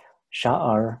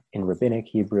 Sha'ar in rabbinic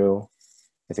Hebrew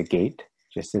is a gate,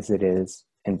 just as it is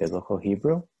in biblical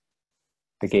Hebrew.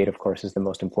 The gate, of course, is the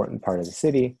most important part of the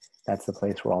city. That's the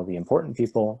place where all the important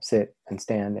people sit and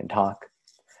stand and talk.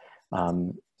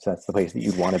 So that's the place that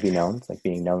you'd want to be known. It's like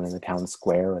being known in the town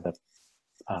square or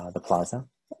the plaza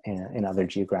and in other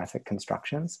geographic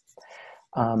constructions.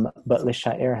 But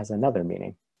lisha'er has another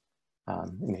meaning.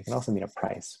 It can also mean a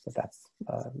price, but that's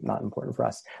not important for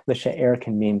us. Lisha'er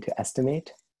can mean to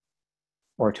estimate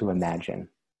or to imagine.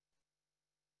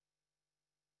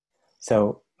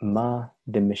 So, ma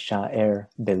de misha'er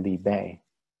belibe.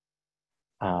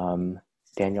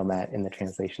 Daniel Matt, in the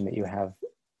translation that you have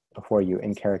before you,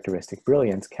 in Characteristic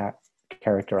Brilliance,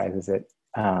 characterizes it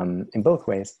in both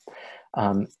ways.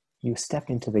 You step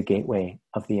into the gateway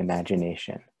of the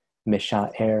imagination,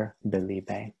 misha'er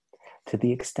belibe. To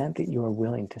the extent that you are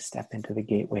willing to step into the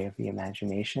gateway of the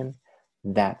imagination,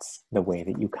 that's the way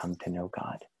that you come to know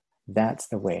God. That's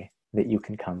the way that you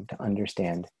can come to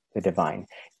understand the divine,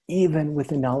 even with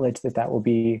the knowledge that that will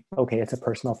be, okay, it's a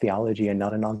personal theology and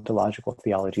not an ontological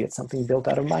theology. It's something built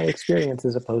out of my experience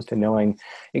as opposed to knowing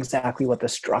exactly what the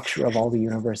structure of all the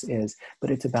universe is. But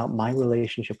it's about my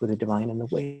relationship with the divine and the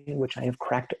way in which I have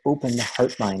cracked open the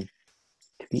heart mind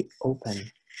to be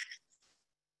open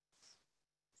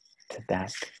to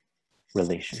that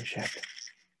relationship.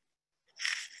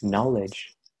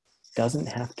 Knowledge doesn't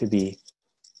have to be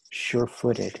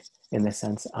sure-footed in the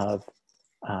sense of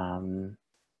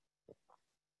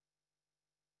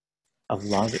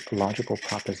logical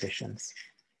propositions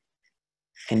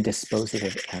and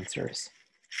dispositive answers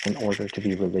in order to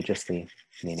be religiously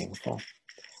meaningful.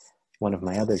 One of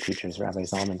my other teachers, Rabbi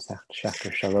Zalman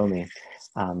Schachter Shalomi,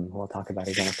 who we'll talk about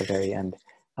again at the very end,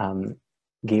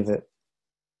 gave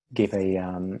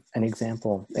an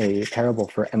example, a parable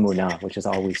for emunah, which has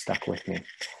always stuck with me.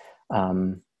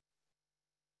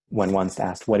 When once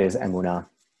asked, what is emunah?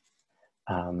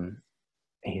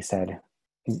 He said,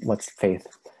 what's faith?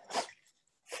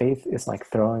 Faith is like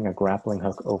throwing a grappling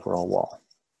hook over a wall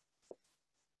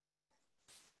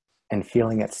and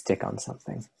feeling it stick on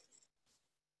something.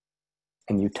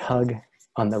 And you tug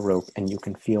on the rope and you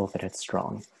can feel that it's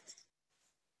strong.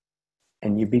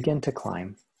 And you begin to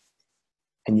climb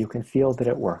and you can feel that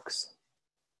it works,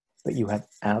 but you have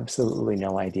absolutely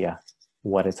no idea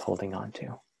what it's holding on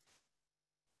to.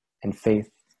 And faith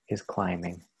is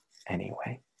climbing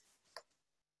anyway.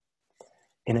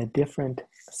 In a different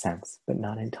sense, but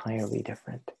not entirely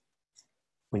different.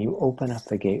 When you open up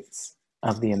the gates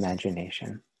of the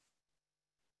imagination,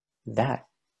 that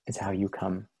is how you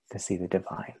come to see the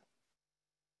divine.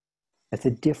 It's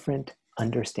a different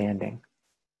understanding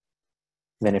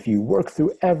than if you work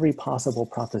through every possible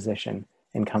proposition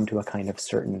and come to a kind of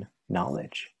certain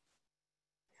knowledge.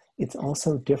 It's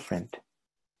also different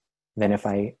than if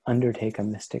I undertake a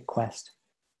mystic quest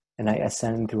and I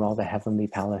ascend through all the heavenly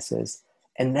palaces,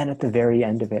 and then at the very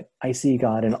end of it, I see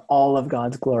God in all of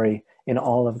God's glory, in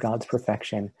all of God's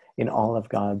perfection, in all of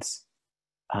God's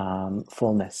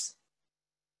fullness.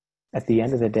 At the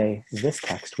end of the day, this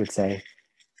text would say,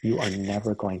 you are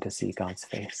never going to see God's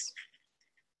face.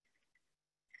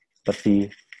 But the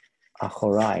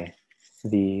achorai,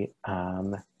 the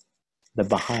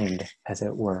behind, as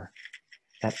it were,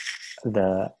 that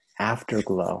the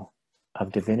afterglow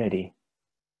of divinity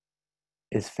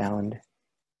is found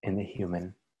in the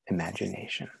human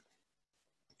imagination.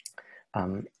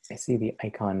 I see the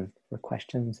icon for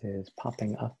questions is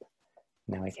popping up.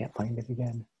 Now I can't find it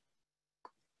again.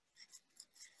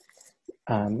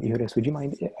 Yudis, would you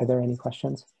mind, are there any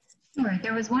questions? Sure.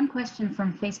 There was one question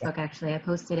from Facebook, actually. I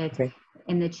posted it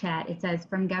in the chat. It says,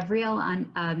 from Gabriel,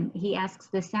 he asks,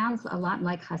 this sounds a lot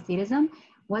like Hasidism.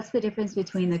 What's the difference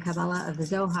between the Kabbalah of the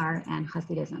Zohar and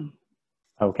Hasidism?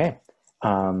 Okay.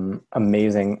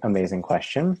 Amazing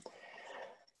question.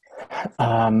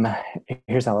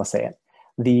 Here's how I'll say it.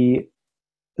 The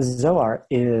Zohar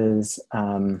is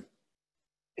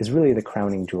really the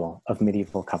crowning jewel of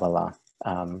medieval Kabbalah.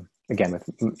 Again, with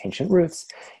ancient roots,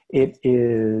 it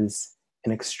is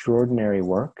an extraordinary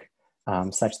work,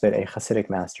 such that a Hasidic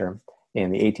master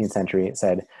in the 18th century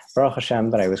said, Baruch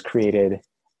Hashem, that I was created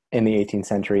in the 18th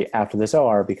century after the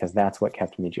Zohar, because that's what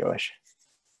kept me Jewish.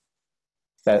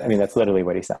 That's literally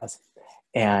what he says.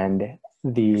 And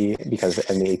because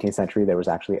in the 18th century, there was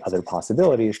actually other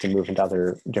possibilities to move into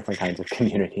other different kinds of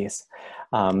communities.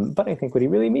 But I think what he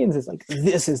really means is like,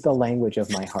 this is the language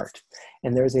of my heart.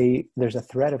 And there's a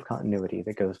thread of continuity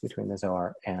that goes between the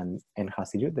Zohar and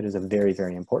Hasidut that is a very,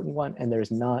 very important one. And there's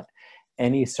not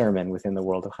any sermon within the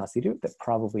world of Hasidut that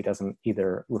probably doesn't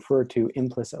either refer to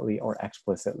implicitly or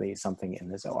explicitly something in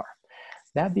the Zohar.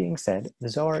 That being said, the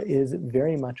Zohar is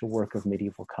very much a work of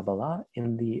medieval Kabbalah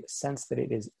in the sense that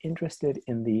it is interested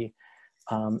in the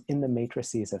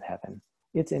matrices of heaven.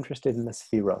 It's interested in the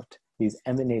sphirot, these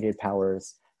emanated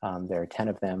powers. There are 10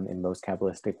 of them in most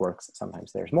Kabbalistic works.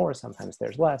 Sometimes there's more, sometimes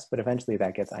there's less, but eventually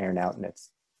that gets ironed out and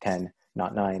it's 10,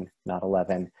 not 9, not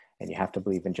 11, and you have to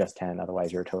believe in just 10,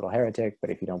 otherwise you're a total heretic. But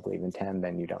if you don't believe in 10,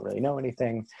 then you don't really know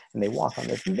anything. And they walk on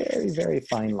this very, very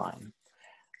fine line.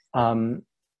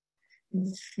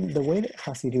 The way that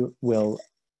Hasidut will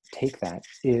take that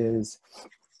is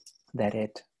that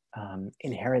it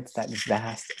inherits that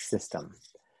vast system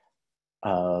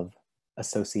of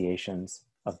associations,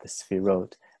 of the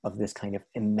sphirot, of this kind of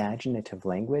imaginative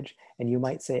language, and you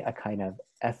might say a kind of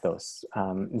ethos.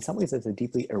 In some ways, it's a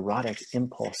deeply erotic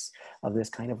impulse of this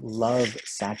kind of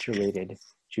love-saturated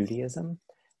Judaism,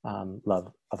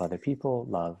 love of other people,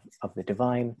 love of the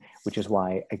divine, which is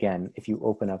why, again, if you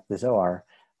open up the Zohar,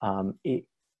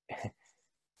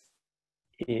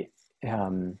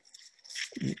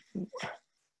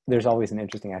 there's always an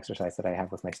interesting exercise that I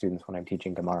have with my students when I'm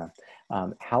teaching Gemara.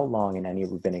 How long in any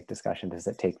rabbinic discussion does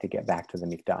it take to get back to the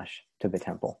Mikdash, to the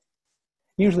temple?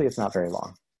 Usually it's not very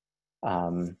long.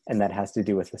 And that has to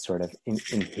do with the sort of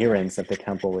inherence of the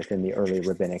temple within the early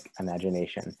rabbinic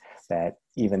imagination, that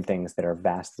even things that are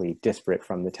vastly disparate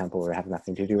from the temple or have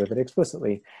nothing to do with it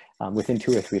explicitly, within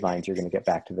 2 or 3 lines, you're going to get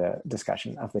back to the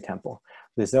discussion of the temple.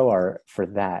 The Zohar, for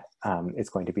that, is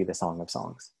going to be the Song of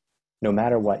Songs. No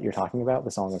matter what you're talking about, the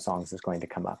Song of Songs is going to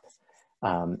come up.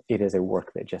 It is a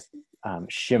work that just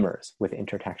shimmers with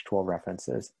intertextual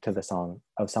references to the Song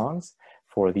of Songs,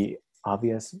 for the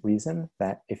obvious reason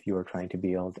that if you are trying to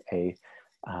build a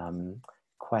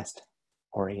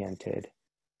quest-oriented,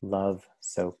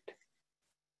 love-soaked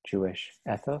Jewish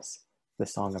ethos, the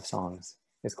Song of Songs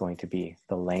is going to be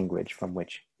the language from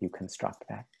which you construct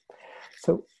that.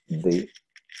 So the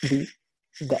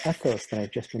ethos that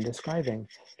I've just been describing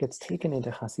gets taken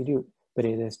into Hasidut, but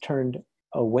it is turned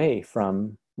away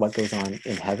from what goes on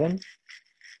in heaven,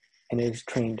 and it is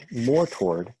trained more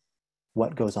toward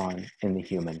what goes on in the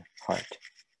human heart.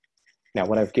 Now,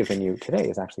 what I've given you today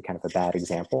is actually kind of a bad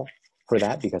example for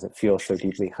that, because it feels so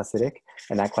deeply Hasidic,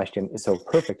 and that question is so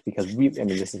perfect because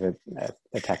this is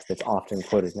a text that's often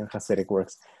quoted in Hasidic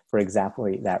works for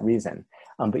exactly that reason.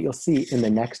 But you'll see in the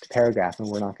next paragraph, and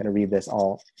we're not going to read this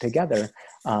all together,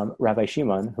 Rabbi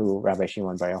Shimon Bar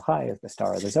Yochai is the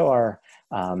star of the Zohar,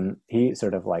 he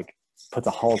sort of like puts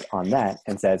a halt on that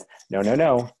and says,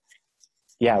 no,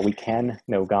 yeah, we can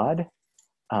know God,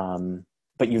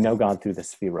 but you know God through the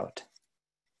sphirot.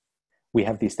 We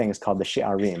have these things called the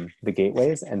she'arim, the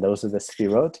gateways, and those are the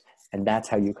sphirot, and that's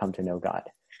how you come to know God,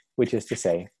 which is to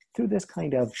say, through this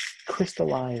kind of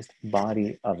crystallized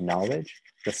body of knowledge,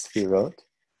 the sphirot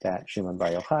that Shimon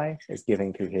Bar Yochai is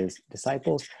giving to his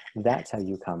disciples, that's how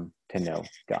you come to know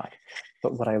God.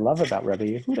 But what I love about Rabbi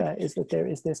Yehuda is that there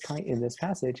is this kind, in this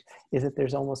passage, is that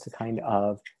there's almost a kind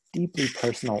of deeply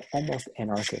personal, almost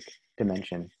anarchic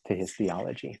dimension to his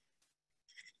theology.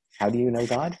 How do you know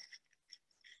God?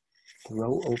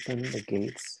 Throw open the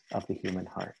gates of the human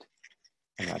heart.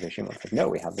 And Rabbi Shimon said, no,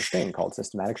 we have this thing called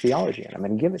systematic theology, and I'm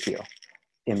going to give it to you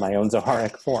in my own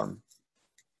Zoharic form.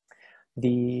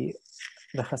 The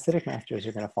Hasidic masters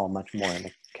are going to fall much more in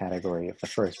the category of the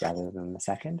first rather than the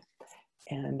second.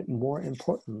 And more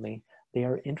importantly, they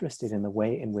are interested in the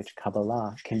way in which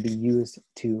Kabbalah can be used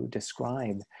to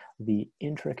describe the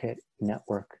intricate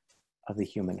network of the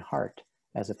human heart,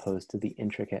 as opposed to the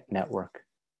intricate network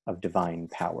of divine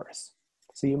powers.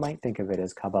 So you might think of it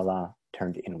as Kabbalah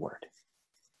turned inward.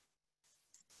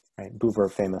 Right? Buber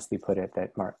famously put it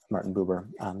that Martin Buber,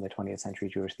 the 20th century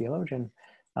Jewish theologian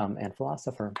and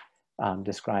philosopher,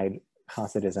 described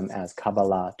Hasidism as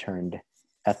Kabbalah turned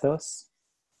ethos,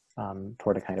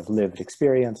 toward a kind of lived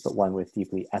experience, but one with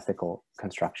deeply ethical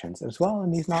constructions as well.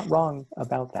 And he's not wrong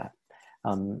about that.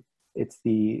 It's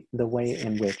the way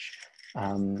in which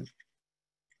I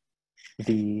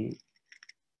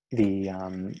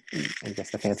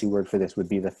guess the fancy word for this would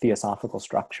be the theosophical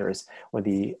structures, or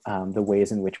the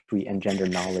ways in which we engender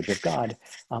knowledge of God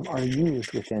are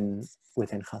used within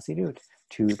Hasidut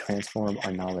to transform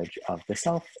our knowledge of the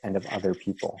self and of other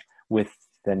people, with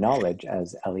the knowledge,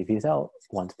 as Elie Wiesel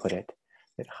once put it,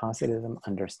 that Hasidism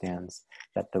understands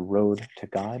that the road to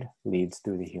God leads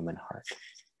through the human heart.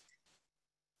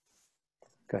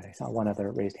 Good, I saw one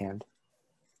other raised hand.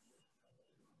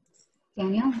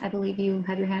 Daniel, I believe you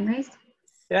have your hand raised.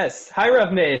 Yes. Hi, Rav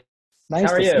Mayse.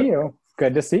 Nice to see you.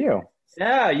 Good to see you.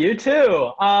 Yeah, you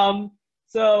too.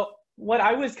 So what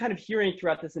I was kind of hearing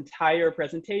throughout this entire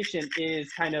presentation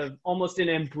is kind of almost an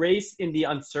embrace in the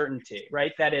uncertainty,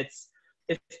 right? That it's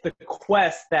it's the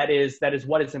quest that is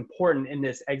what is important in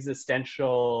this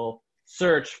existential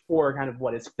search for kind of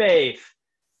what is faith,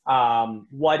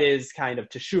 what is kind of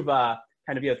teshuvah,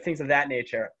 kind of, things of that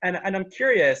nature. And I'm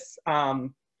curious,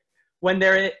 when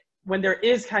there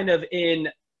is kind of in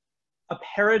a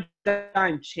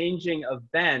paradigm changing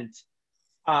event,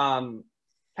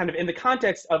 kind of in the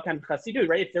context of kind of Hasidut,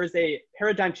 right? If there's a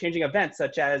paradigm changing event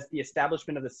such as the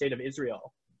establishment of the state of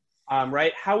Israel,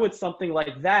 right? How would something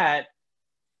like that,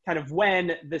 kind of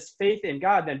when this faith in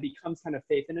God then becomes kind of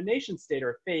faith in a nation state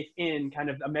or faith in kind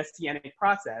of a messianic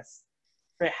process,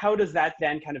 right? How does that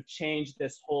then kind of change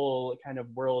this whole kind of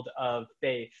world of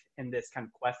faith in this kind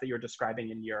of quest that you're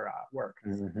describing in your work?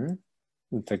 Mm-hmm.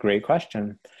 It's a great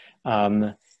question.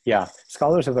 Yeah,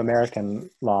 scholars of American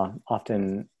law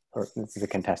often, or this is a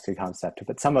contested concept,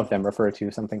 but some of them refer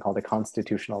to something called a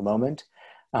constitutional moment,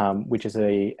 which is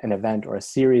an event or a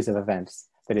series of events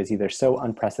that is either so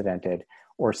unprecedented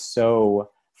or so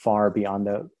far beyond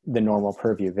the normal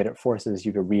purview that it forces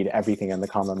you to read everything in the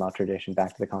common law tradition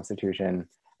back to the Constitution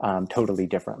totally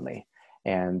differently.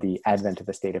 And the advent of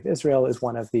the state of Israel is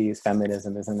one of these.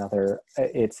 Feminism is another.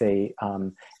 It's a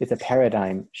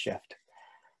paradigm shift.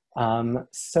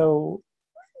 So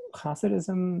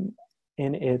Hasidism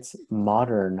in its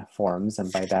modern forms,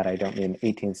 and by that I don't mean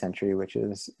 18th century, which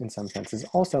is in some senses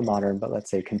also modern, but let's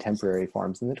say contemporary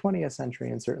forms in the 20th century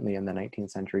and certainly in the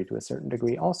 19th century to a certain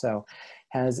degree also,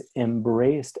 has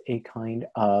embraced a kind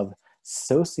of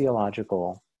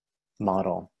sociological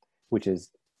model, which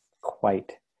is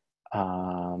quite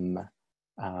calcified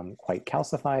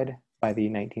by the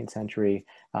 19th century.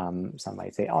 Some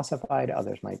might say ossified,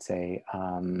 others might say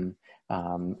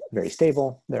very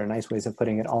stable. There are nice ways of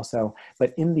putting it also,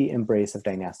 but in the embrace of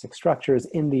dynastic structures,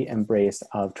 in the embrace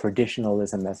of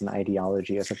traditionalism as an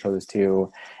ideology, as opposed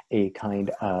to a kind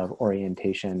of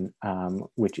orientation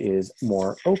which is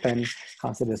more open,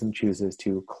 Hasidism chooses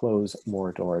to close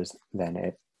more doors than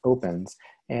it opens.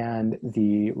 And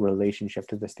the relationship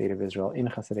to the state of Israel in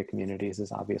Hasidic communities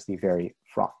is obviously very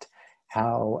fraught.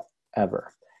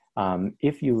 However,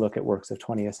 if you look at works of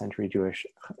 20th century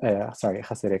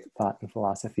Hasidic thought and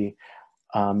philosophy,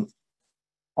 all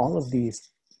of these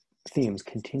themes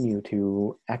continue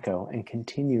to echo and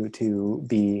continue to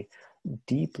be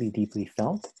deeply, deeply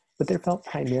felt, but they're felt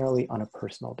primarily on a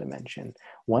personal dimension.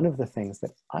 One of the things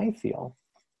that I feel,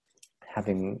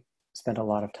 having spent a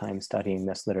lot of time studying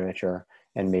this literature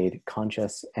and made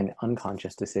conscious and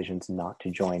unconscious decisions not to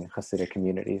join Hasidic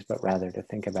communities, but rather to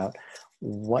think about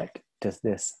what does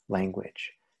this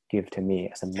language give to me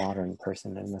as a modern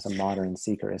person and as a modern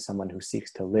seeker, as someone who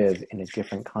seeks to live in a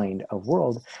different kind of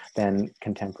world than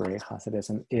contemporary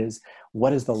Hasidism, is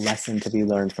what is the lesson to be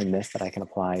learned from this that I can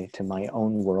apply to my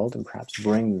own world and perhaps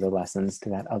bring the lessons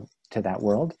to that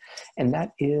world. And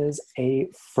that is a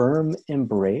firm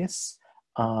embrace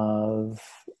of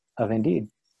indeed,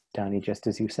 Donnie, just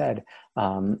as you said,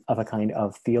 of a kind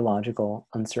of theological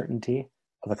uncertainty,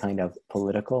 of a kind of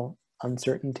political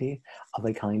uncertainty, of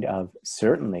a kind of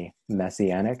certainly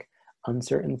messianic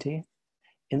uncertainty,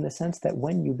 in the sense that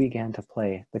when you began to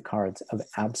play the cards of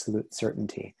absolute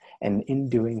certainty, and in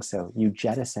doing so, you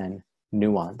jettison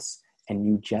nuance, and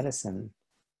you jettison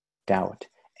doubt,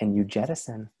 and you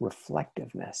jettison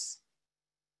reflectiveness,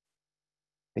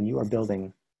 then you are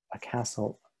building a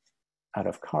castle out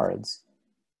of cards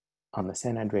on the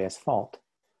San Andreas Fault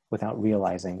without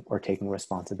realizing or taking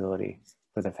responsibility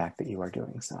for the fact that you are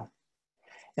doing so.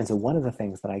 And so one of the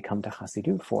things that I come to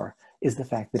Hasidut for is the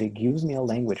fact that it gives me a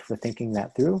language for thinking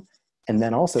that through, and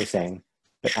then also saying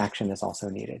that action is also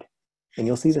needed. And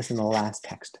you'll see this in the last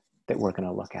text that we're going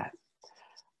to look at.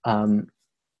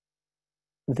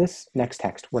 This next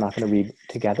text we're not going to read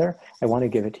together. I want to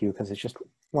give it to you because it's just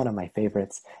one of my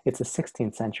favorites. It's a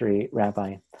 16th century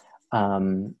rabbi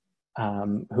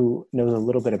who knows a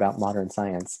little bit about modern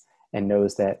science and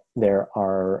knows that there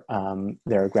are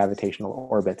gravitational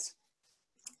orbits.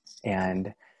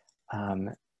 And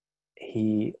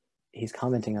he's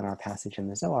commenting on our passage in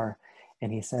the Zohar,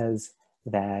 and he says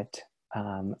that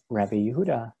Rabbi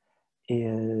Yehuda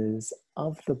is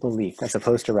of the belief, as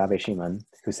opposed to Rabbi Shimon,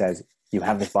 who says, you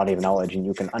have this body of knowledge and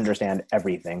you can understand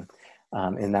everything.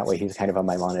 In that way, he's kind of a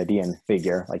Maimonidean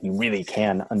figure. Like, you really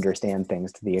can understand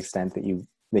things to the extent that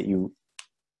you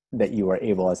are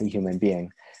able as a human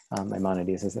being.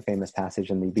 Maimonides is a famous passage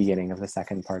in the beginning of the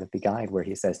second part of the guide where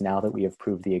he says, now that we have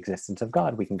proved the existence of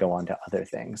God, we can go on to other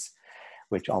things,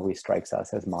 which always strikes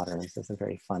us as moderns as a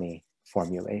very funny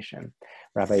formulation.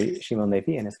 Rabbi Shimon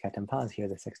Levi in his Ketem Paz here,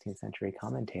 the 16th century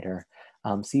commentator,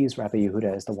 sees Rabbi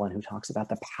Yehuda as the one who talks about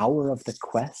the power of the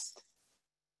quest,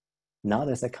 not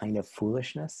as a kind of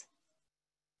foolishness,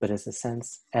 but as a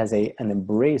sense, as an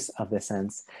embrace of the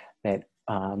sense that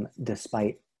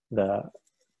despite the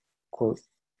quote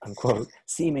unquote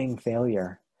seeming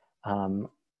failure,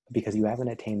 because you haven't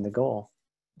attained the goal,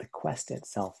 the quest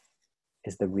itself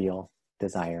is the real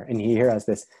desire. And he here has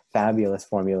this fabulous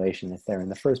formulation. It's there in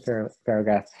the first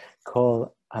paragraph,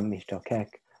 Kolamishtokek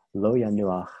lo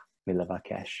yanuach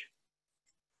milavakesh.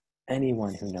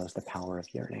 Anyone who knows the power of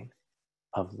yearning,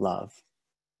 of love,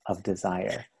 of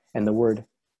desire. And the word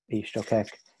ishtokek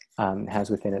has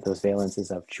within it those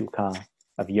valences of chukah,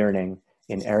 of yearning.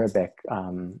 In Arabic,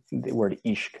 the word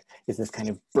ishq is this kind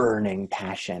of burning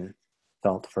passion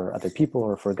felt for other people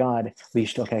or for God.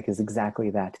 Lishtokek is exactly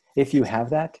that. If you have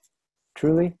that,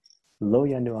 truly, lo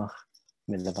yanuach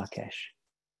min levakesh.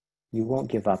 You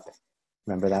won't give up.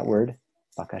 Remember that word?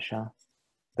 Bakasha?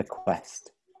 The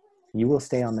quest. You will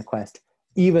stay on the quest,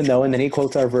 even though, and then he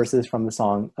quotes our verses from the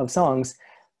Song of Songs,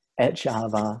 Et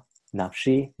shahava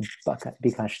nafshi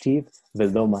bikashtiv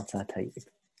velo matzatayib.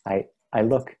 I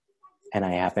look and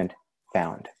I haven't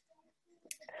found.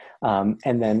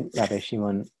 And then Rabbi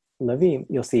Shimon Levi,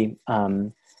 you'll see,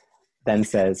 then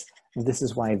says, this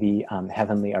is why the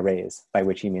heavenly arrays, by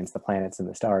which he means the planets and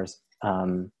the stars,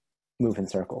 move in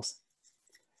circles.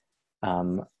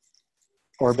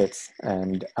 Orbits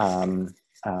and I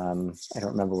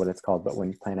don't remember what it's called, but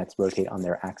when planets rotate on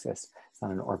their axis, it's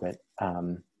not an orbit. I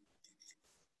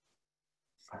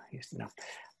used to know.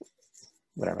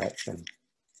 Whatever, it's been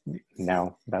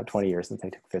now about 20 years since I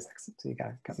took physics, so you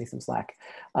got me some slack.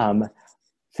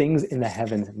 Things in the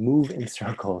heavens move in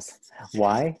circles.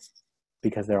 Why?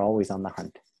 Because they're always on the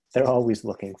hunt. They're always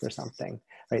looking for something,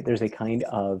 right? There's a kind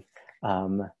of,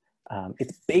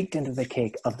 it's baked into the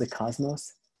cake of the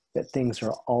cosmos that things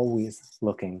are always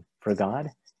looking for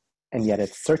God, and yet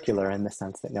it's circular in the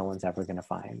sense that no one's ever going to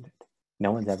find it.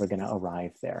 No one's ever going to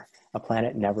arrive there. A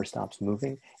planet never stops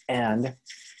moving, and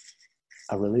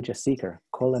a religious seeker,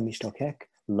 kol mishtokek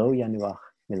lo yanuach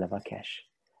milavakesh,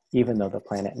 even though the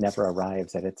planet never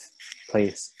arrives at its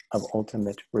place of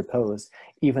ultimate repose,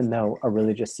 even though a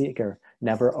religious seeker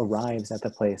never arrives at the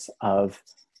place of,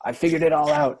 I figured it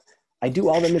all out, I do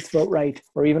all the mitzvot right,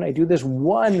 or even I do this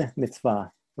one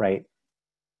mitzvah right.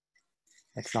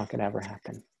 It's not going to ever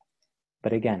happen.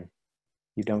 But again,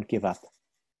 you don't give up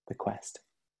the quest.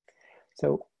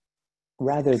 So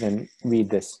rather than read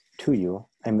this to you,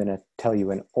 I'm going to tell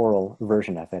you an oral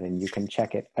version of it, and you can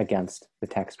check it against the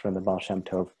text from the Baal Shem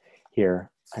Tov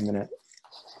here. I'm going to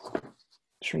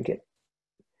shrink it,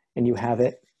 and you have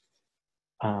it,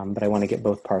 but I want to get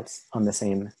both parts on the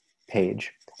same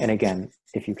page. And again,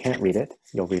 if you can't read it,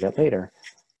 you'll read it later.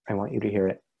 I want you to hear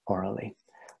it orally.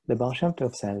 The Baal Shem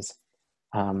Tov says,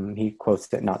 he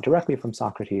quotes it not directly from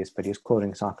Socrates, but he's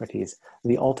quoting Socrates,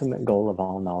 the ultimate goal of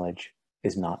all knowledge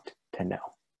is not to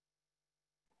know.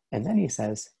 And then he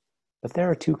says, but there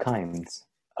are two kinds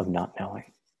of not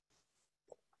knowing.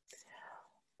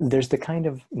 There's the kind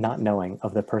of not knowing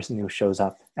of the person who shows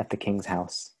up at the king's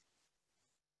house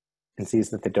and sees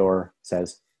that the door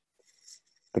says,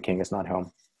 the king is not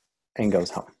home, and goes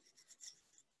home.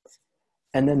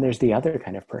 And then there's the other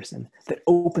kind of person that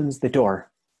opens the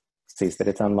door, sees that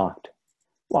it's unlocked,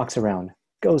 walks around,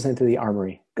 goes into the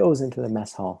armory, goes into the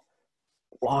mess hall,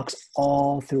 walks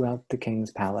all throughout the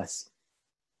king's palace,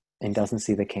 and doesn't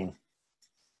see the king,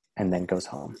 and then goes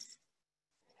home.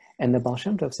 And the Baal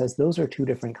Shem Tov says those are two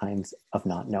different kinds of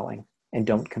not knowing, and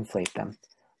don't conflate them.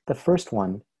 The first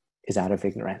one is out of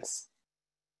ignorance.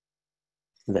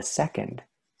 The second,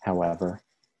 however,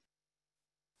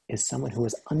 is someone who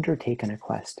has undertaken a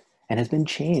quest and has been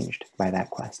changed by that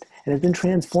quest and has been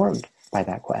transformed by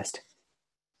that quest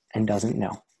and doesn't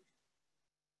know.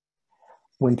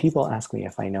 When people ask me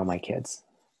if I know my kids,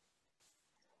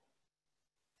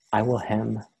 I will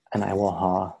hem and I will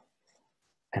haw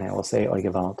and I will say oy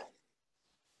gewalt.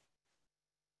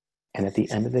 And at the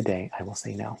end of the day, I will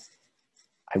say no.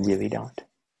 I really don't.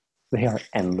 They are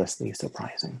endlessly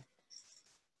surprising.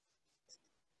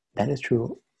 That is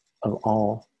true of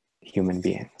all human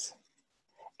beings.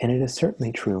 And it is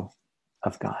certainly true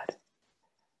of God.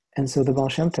 And so the Baal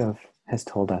Shem Tov has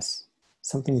told us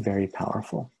something very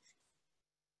powerful.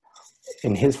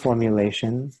 In his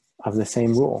formulation of the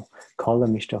same rule, kol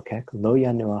mishtokek lo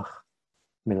yanuach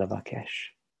milavakesh.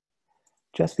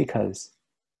 Just because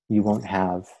you won't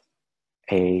have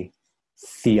a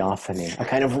theophany, a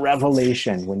kind of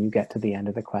revelation when you get to the end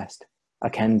of the quest,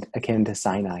 akin to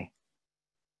Sinai.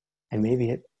 And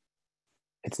maybe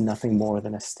it's nothing more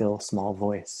than a still small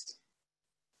voice.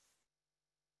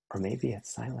 Or maybe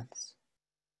it's silence.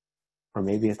 Or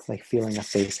maybe it's like feeling a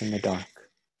face in the dark.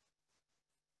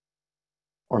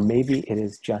 Or maybe it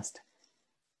is just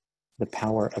the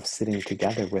power of sitting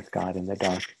together with God in the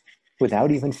dark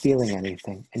without even feeling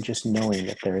anything, and just knowing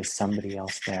that there is somebody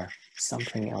else there,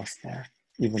 something else there,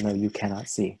 even though you cannot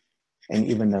see, and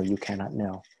even though you cannot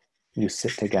know, you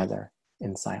sit together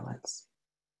in silence.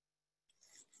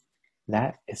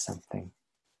 That is something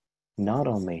not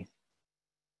only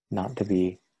not to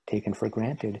be taken for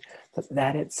granted, but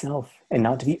that itself, and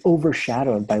not to be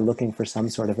overshadowed by looking for some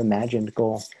sort of imagined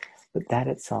goal, but that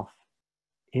itself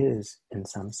is, in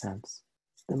some sense,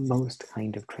 the most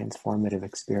kind of transformative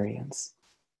experience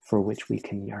for which we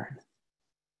can yearn.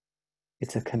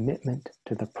 It's a commitment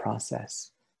to the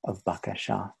process of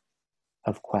bakasha,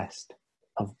 of quest,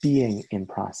 of being in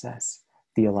process,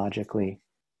 theologically,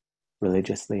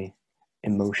 religiously,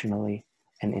 emotionally,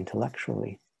 and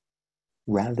intellectually,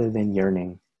 rather than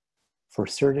yearning for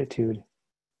certitude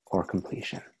or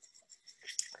completion.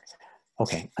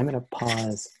 Okay, I'm going to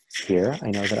pause here.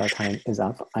 I know that our time is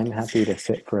up. I'm happy to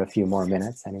sit for a few more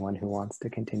minutes. Anyone who wants to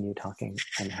continue talking,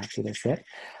 I'm happy to sit.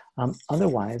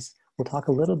 Otherwise, we'll talk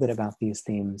a little bit about these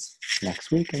themes next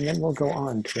week, and then we'll go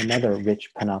on to another rich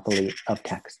panoply of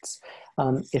texts.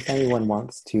 If anyone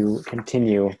wants to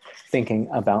continue thinking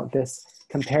about this,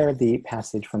 compare the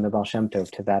passage from the Baal Shem Tov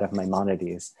to that of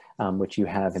Maimonides, which you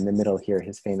have in the middle here,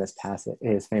 his famous passage,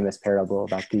 his famous parable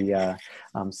about the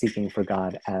seeking for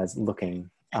God as looking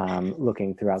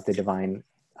throughout the divine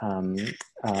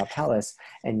palace,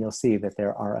 and you'll see that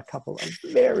there are a couple of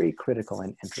very critical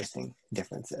and interesting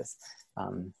differences.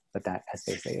 But that, as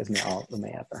they say, is me'al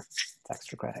u'me'ever. It's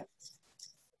extra credit.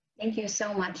 Thank you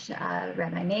so much,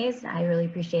 Rabbi Mayse. I really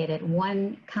appreciate it.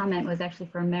 One comment was actually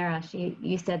from Mara.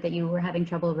 You said that you were having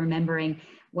trouble remembering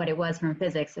what it was from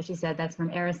physics. So she said that's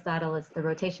from Aristotle. It's the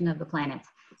rotation of the planets.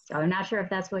 So I'm not sure if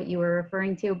that's what you were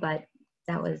referring to, but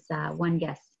that was one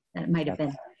guess that it might have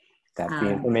been. That's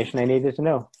the information I needed to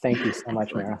know. Thank you so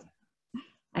much, Mara.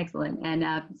 Excellent. And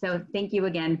so thank you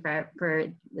again for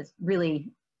this really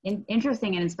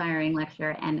interesting and inspiring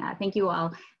lecture. And thank you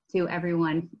all to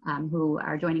everyone who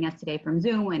are joining us today from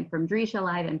Zoom and from Drisha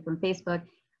Live and from Facebook.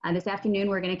 This afternoon,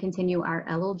 we're going to continue our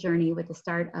Elul journey with the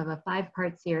start of a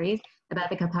 5-part series about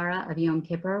the Kapara of Yom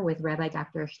Kippur with Rabbi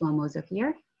Dr. Shlomo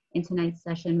Zuckier. In tonight's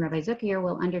session, Rabbi Zuckier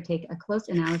will undertake a close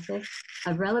analysis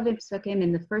of relevant psukim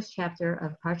in the first chapter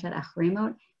of Parshat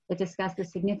Achremot that discuss the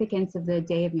significance of the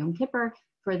day of Yom Kippur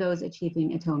for those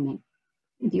achieving atonement.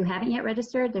 If you haven't yet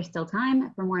registered, there's still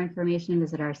time. For more information,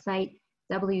 visit our site,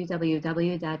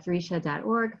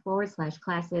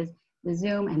 www.drisha.org/classes. The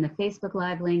Zoom and the Facebook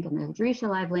Live link and the Drisha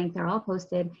Live link, they're all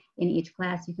posted in each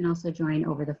class. You can also join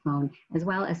over the phone, as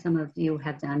well as some of you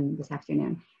have done this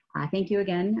afternoon. Thank you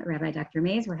again, Rabbi Dr.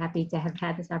 Mayse. We're happy to have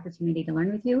had this opportunity to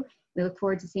learn with you. We look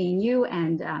forward to seeing you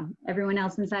and everyone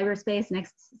else in cyberspace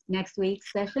next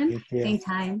week's session. Same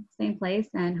time, same place,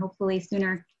 and hopefully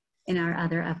sooner in our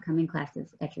other upcoming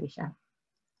classes at Drisha.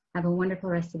 Have a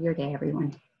wonderful rest of your day,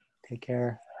 everyone. Take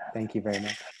care. Thank you very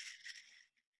much.